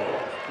 2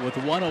 with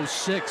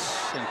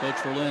 1:06, and Coach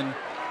Verlin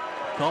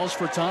calls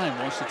for time,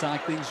 wants to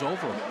talk things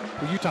over.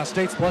 Well, Utah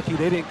State's lucky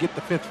they didn't get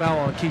the 5th foul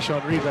on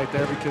Keyshawn Reed right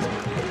there because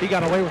he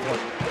got away with one.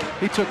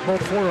 He took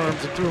both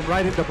forearms and threw him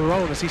right into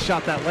Barone as he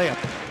shot that layup.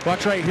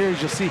 Watch right here as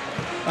you'll see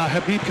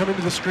Habib come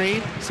into the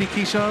screen. See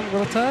Keyshawn,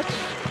 little touch.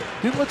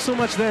 Didn't look so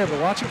much there, but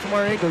watching from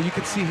our angle, you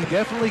can see he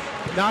definitely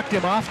knocked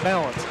him off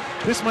balance.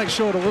 This might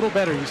show it a little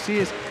better. You see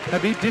as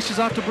Habib dishes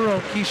off to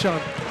Barone,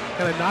 Keyshawn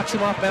kind of knocks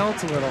him off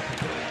balance a little.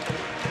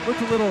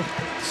 Looked a little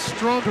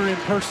stronger in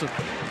person.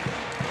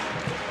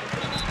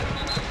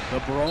 The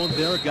Barone,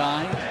 their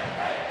guy,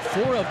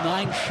 4 of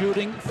 9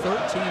 shooting,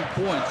 13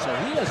 points. So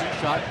he hasn't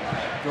shot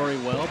very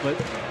well, but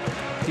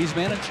he's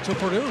managed to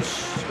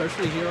produce,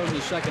 especially here in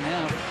the second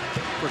half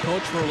for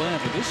Coach Verlin.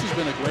 But this has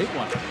been a great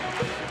one.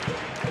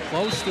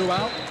 Close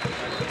throughout.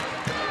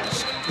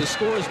 The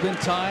score has been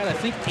tied, I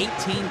think,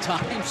 18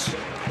 times.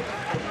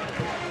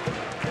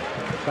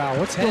 Wow,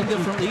 what's 10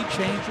 different lead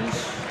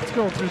changes. Let's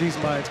go through these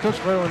minds. Coach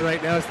Verlin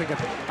right now is thinking,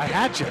 I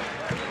had you.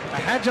 I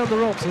had you on the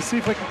ropes. Let's see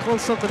if I can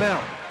close something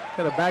out.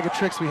 Got a bag of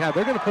tricks we have.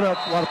 They're going to put out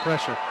a lot of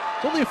pressure.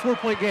 It's only a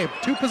 4-point game,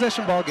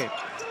 2-possession ball game.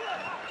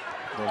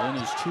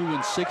 Verlin is 2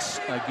 and 6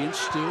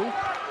 against Stu.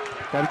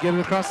 Got to get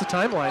it across the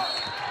timeline.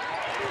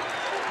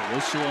 The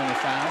whistle and the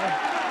foul.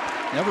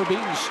 Never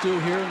beaten Stu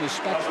here in the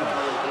Spectrum.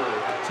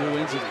 2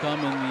 wins have come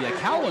in the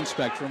Cowan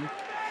Spectrum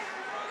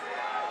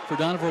for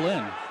Don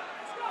Verlin.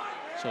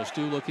 So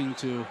Stu looking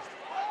to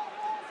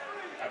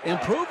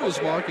improve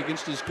his mark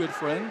against his good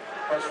friend.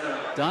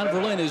 Don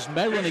Verlin is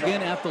Medlin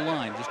again at the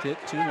line. Just hit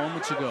 2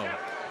 moments ago.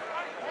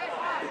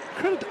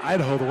 Credit to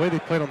Idaho the way they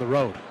played on the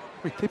road.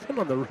 They've been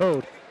on the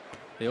road.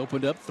 They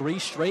opened up 3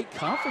 straight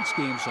conference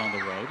games on the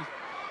road.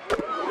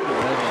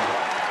 Medlin,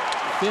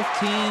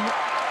 15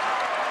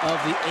 of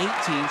the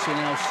 18, so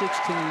now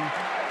 16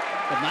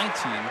 of 19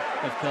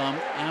 have come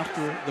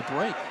after the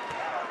break.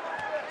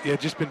 Yeah,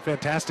 just been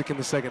fantastic in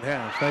the second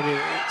half. I mean,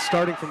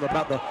 starting from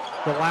about the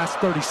last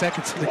 30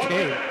 seconds of the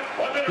game.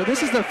 But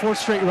this is their 4th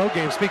straight road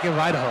game, speaking of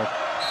Idaho.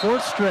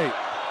 4th straight.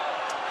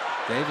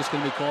 Davis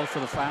going to be called for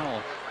the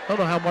foul. I don't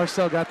know how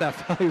Marcel got that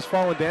foul. He was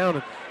falling down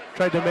and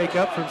tried to make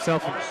up for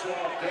himself and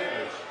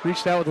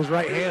reached out with his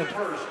right hand.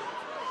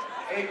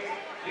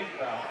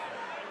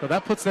 But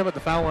that puts them at the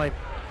foul line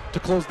to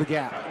close the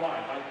gap.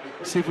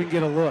 See if we can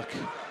get a look.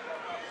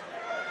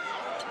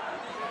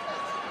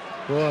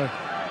 Boy.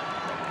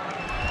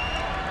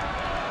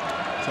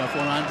 Tough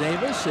one on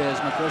Davis as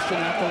McChristian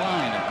at the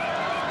line.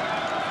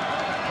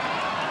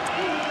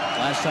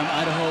 Last time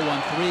Idaho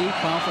won 3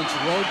 conference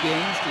road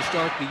games to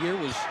start the year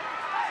was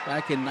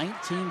back in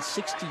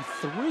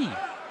 1963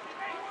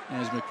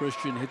 as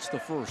McChristian hits the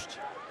first.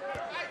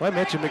 Well, I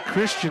mentioned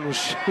McChristian was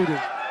shooting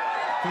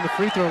from the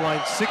free throw line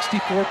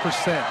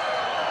 64%.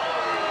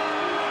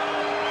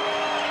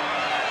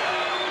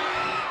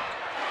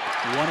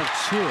 1 of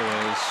 2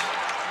 as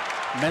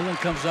Medlin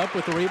comes up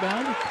with the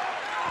rebound.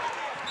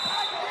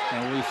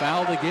 And we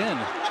fouled again.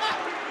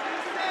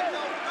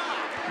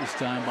 This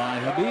time by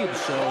Habib.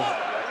 So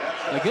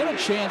they get a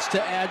chance to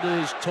add to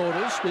his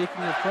total.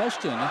 Speaking of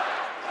Preston,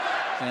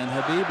 And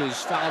Habib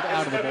is fouled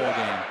out of the ball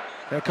game.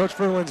 Yeah, Coach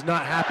Verlin's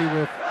not happy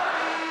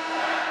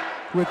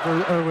with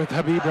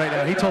Habib right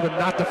now. He told him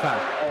not to foul.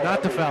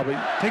 Not to foul,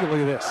 but take a look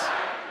at this.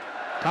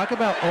 Talk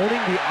about owning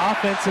the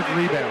offensive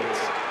rebounds.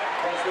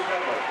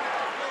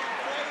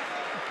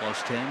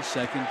 Plus 10,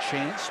 second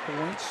chance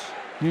points.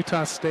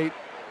 Utah State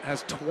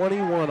has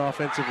 21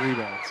 offensive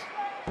rebounds.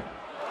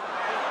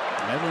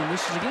 Medlin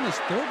misses again, his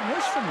third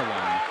miss from the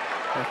line.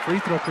 That free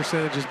throw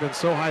percentage has been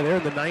so high. They're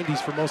in the 90s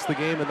for most of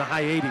the game, in the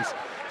high 80s.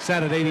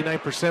 Sat at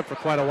 89% for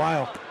quite a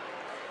while.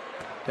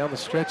 Down the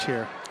stretch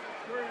here,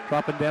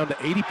 dropping down to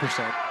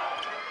 80%.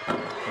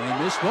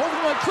 They missed both of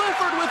them.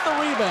 Clifford with the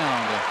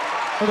rebound.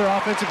 Another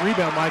offensive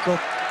rebound, Michael.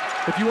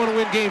 If you want to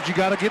win games, you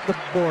got to get the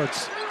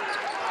boards.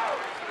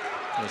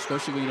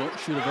 Especially when you don't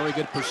shoot a very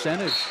good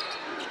percentage.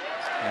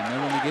 And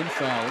Medlin again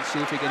foul. Let's see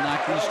if he can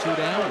knock these two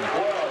down.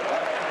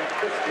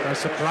 I'm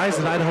surprised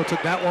that Idaho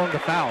took that long to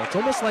foul. It's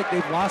almost like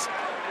they've lost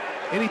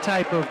any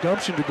type of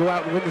gumption to go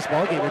out and win this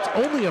ball game. It's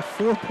only a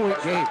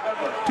 4-point game.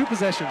 2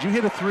 possessions. You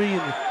hit a 3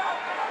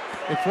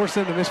 and force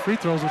them to miss free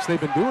throws, which they've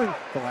been doing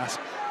the last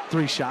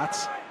 3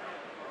 shots.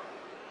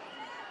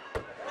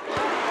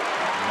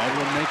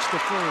 Medlin makes the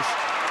first.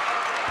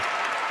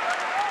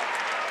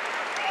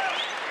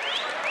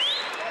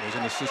 Was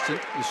an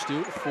assistant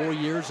student, 4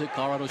 years at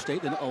Colorado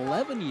State, then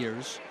 11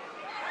 years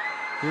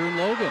here in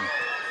Logan.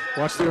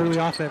 Watch the early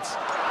offense.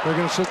 They're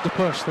going to look to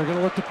push. They're going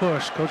to look to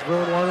push. Coach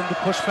Verlin wanted them to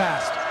push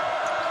fast.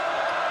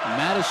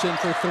 Madison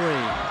for 3.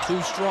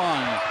 Too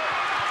strong.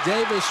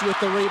 Davis with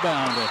the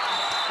rebound.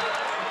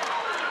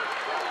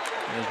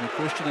 As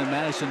McChristian and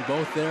Madison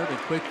both there to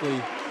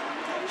quickly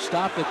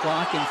stop the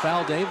clock and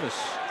foul Davis.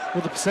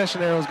 Well, the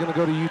possession arrow is going to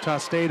go to Utah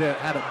State.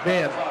 Had it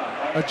been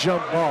a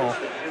jump ball.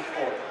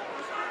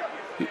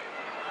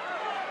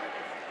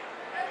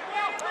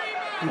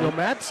 You know,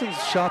 Madison's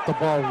shot the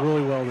ball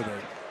really well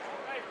today.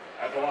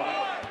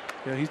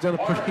 Yeah, he's done a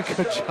pretty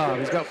good job.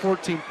 He's got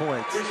 14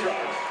 points.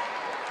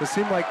 It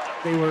seemed like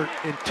they were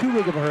in too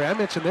big of a hurry. I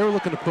mentioned they were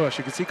looking to push.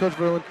 You can see Coach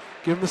Verlin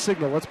give him the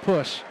signal, let's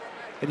push.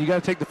 And you got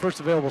to take the first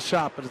available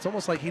shot, but it's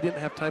almost like he didn't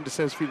have time to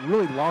set his feet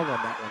really long on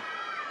that one.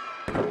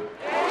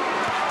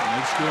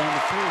 Nice good on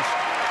the first.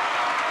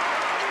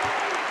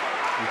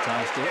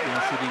 Utah State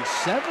now shooting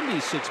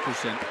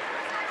 76%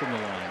 from the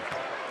line.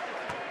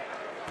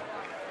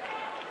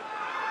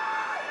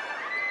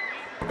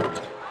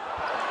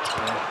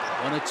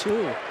 One of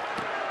 2.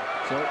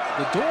 So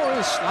the door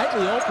is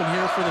slightly open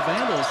here for the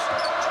Vandals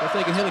if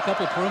they can hit a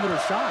couple of perimeter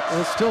shots. Well,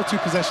 it's still a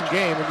 2-possession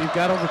game, and you've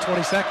got over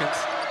 20 seconds.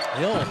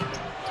 Hill.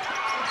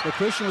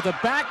 McChristian with a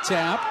back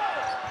tap.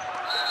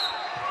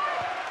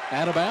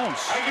 Out of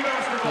bounds.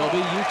 It'll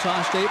be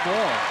Utah State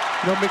ball.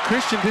 You know,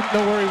 McChristian didn't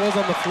know where he was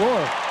on the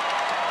floor.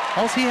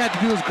 All he had to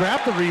do was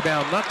grab the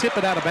rebound, not tip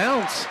it out of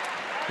bounds.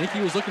 I think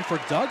he was looking for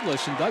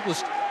Douglas, and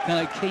Douglas kind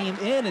of came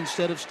in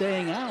instead of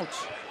staying out.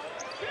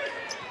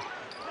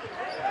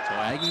 So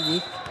Aggie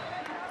with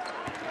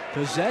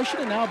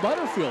possession, and now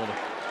Butterfield.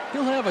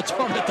 He'll have a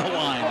turn at the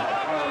line.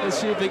 Let's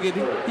see if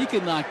he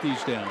can knock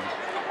these down.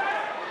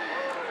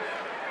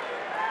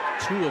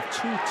 2 of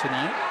 2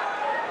 tonight.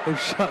 They've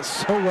shot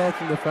so well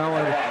from the foul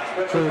line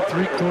for the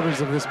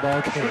 3/4 of this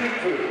ball game.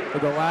 For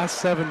the last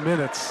 7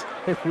 minutes,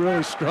 they've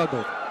really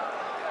struggled.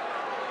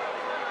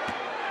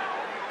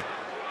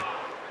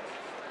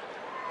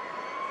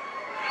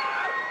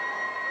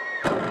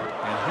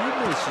 And he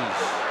misses.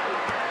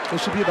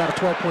 This should be about a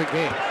 12-point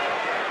game.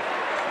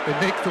 They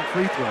make some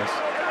free throws.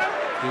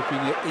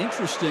 Keeping it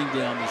interesting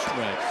down the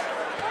stretch.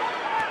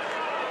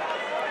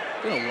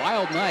 Been a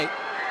wild night.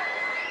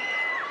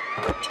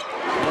 1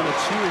 of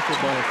 2 for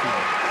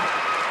Butterfield.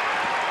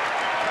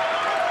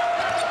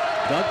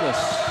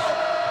 Douglas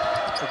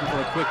looking for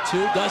a quick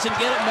 2. Doesn't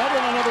get it.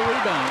 Medlin another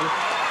rebound.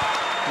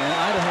 And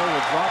Idaho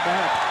will drop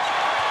back.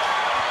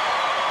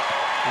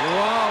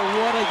 Wow,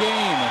 what a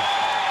game.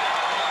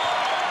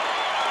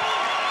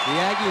 The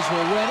Aggies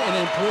will win and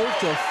improve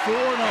to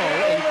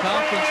 4-0 in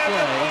conference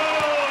play.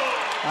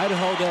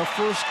 Idaho, their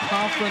first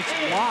conference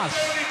loss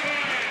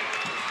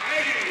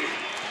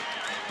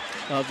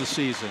of the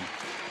season.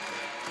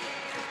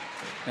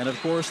 And of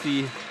course,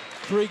 the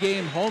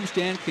 3-game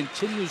homestand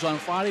continues on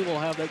Friday. We'll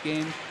have that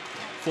game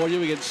for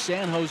you against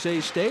San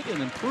Jose State,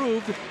 an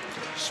improved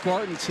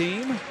Spartan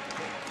team.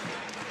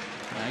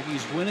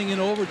 Aggies winning in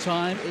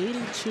overtime,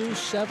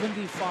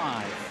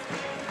 82-75.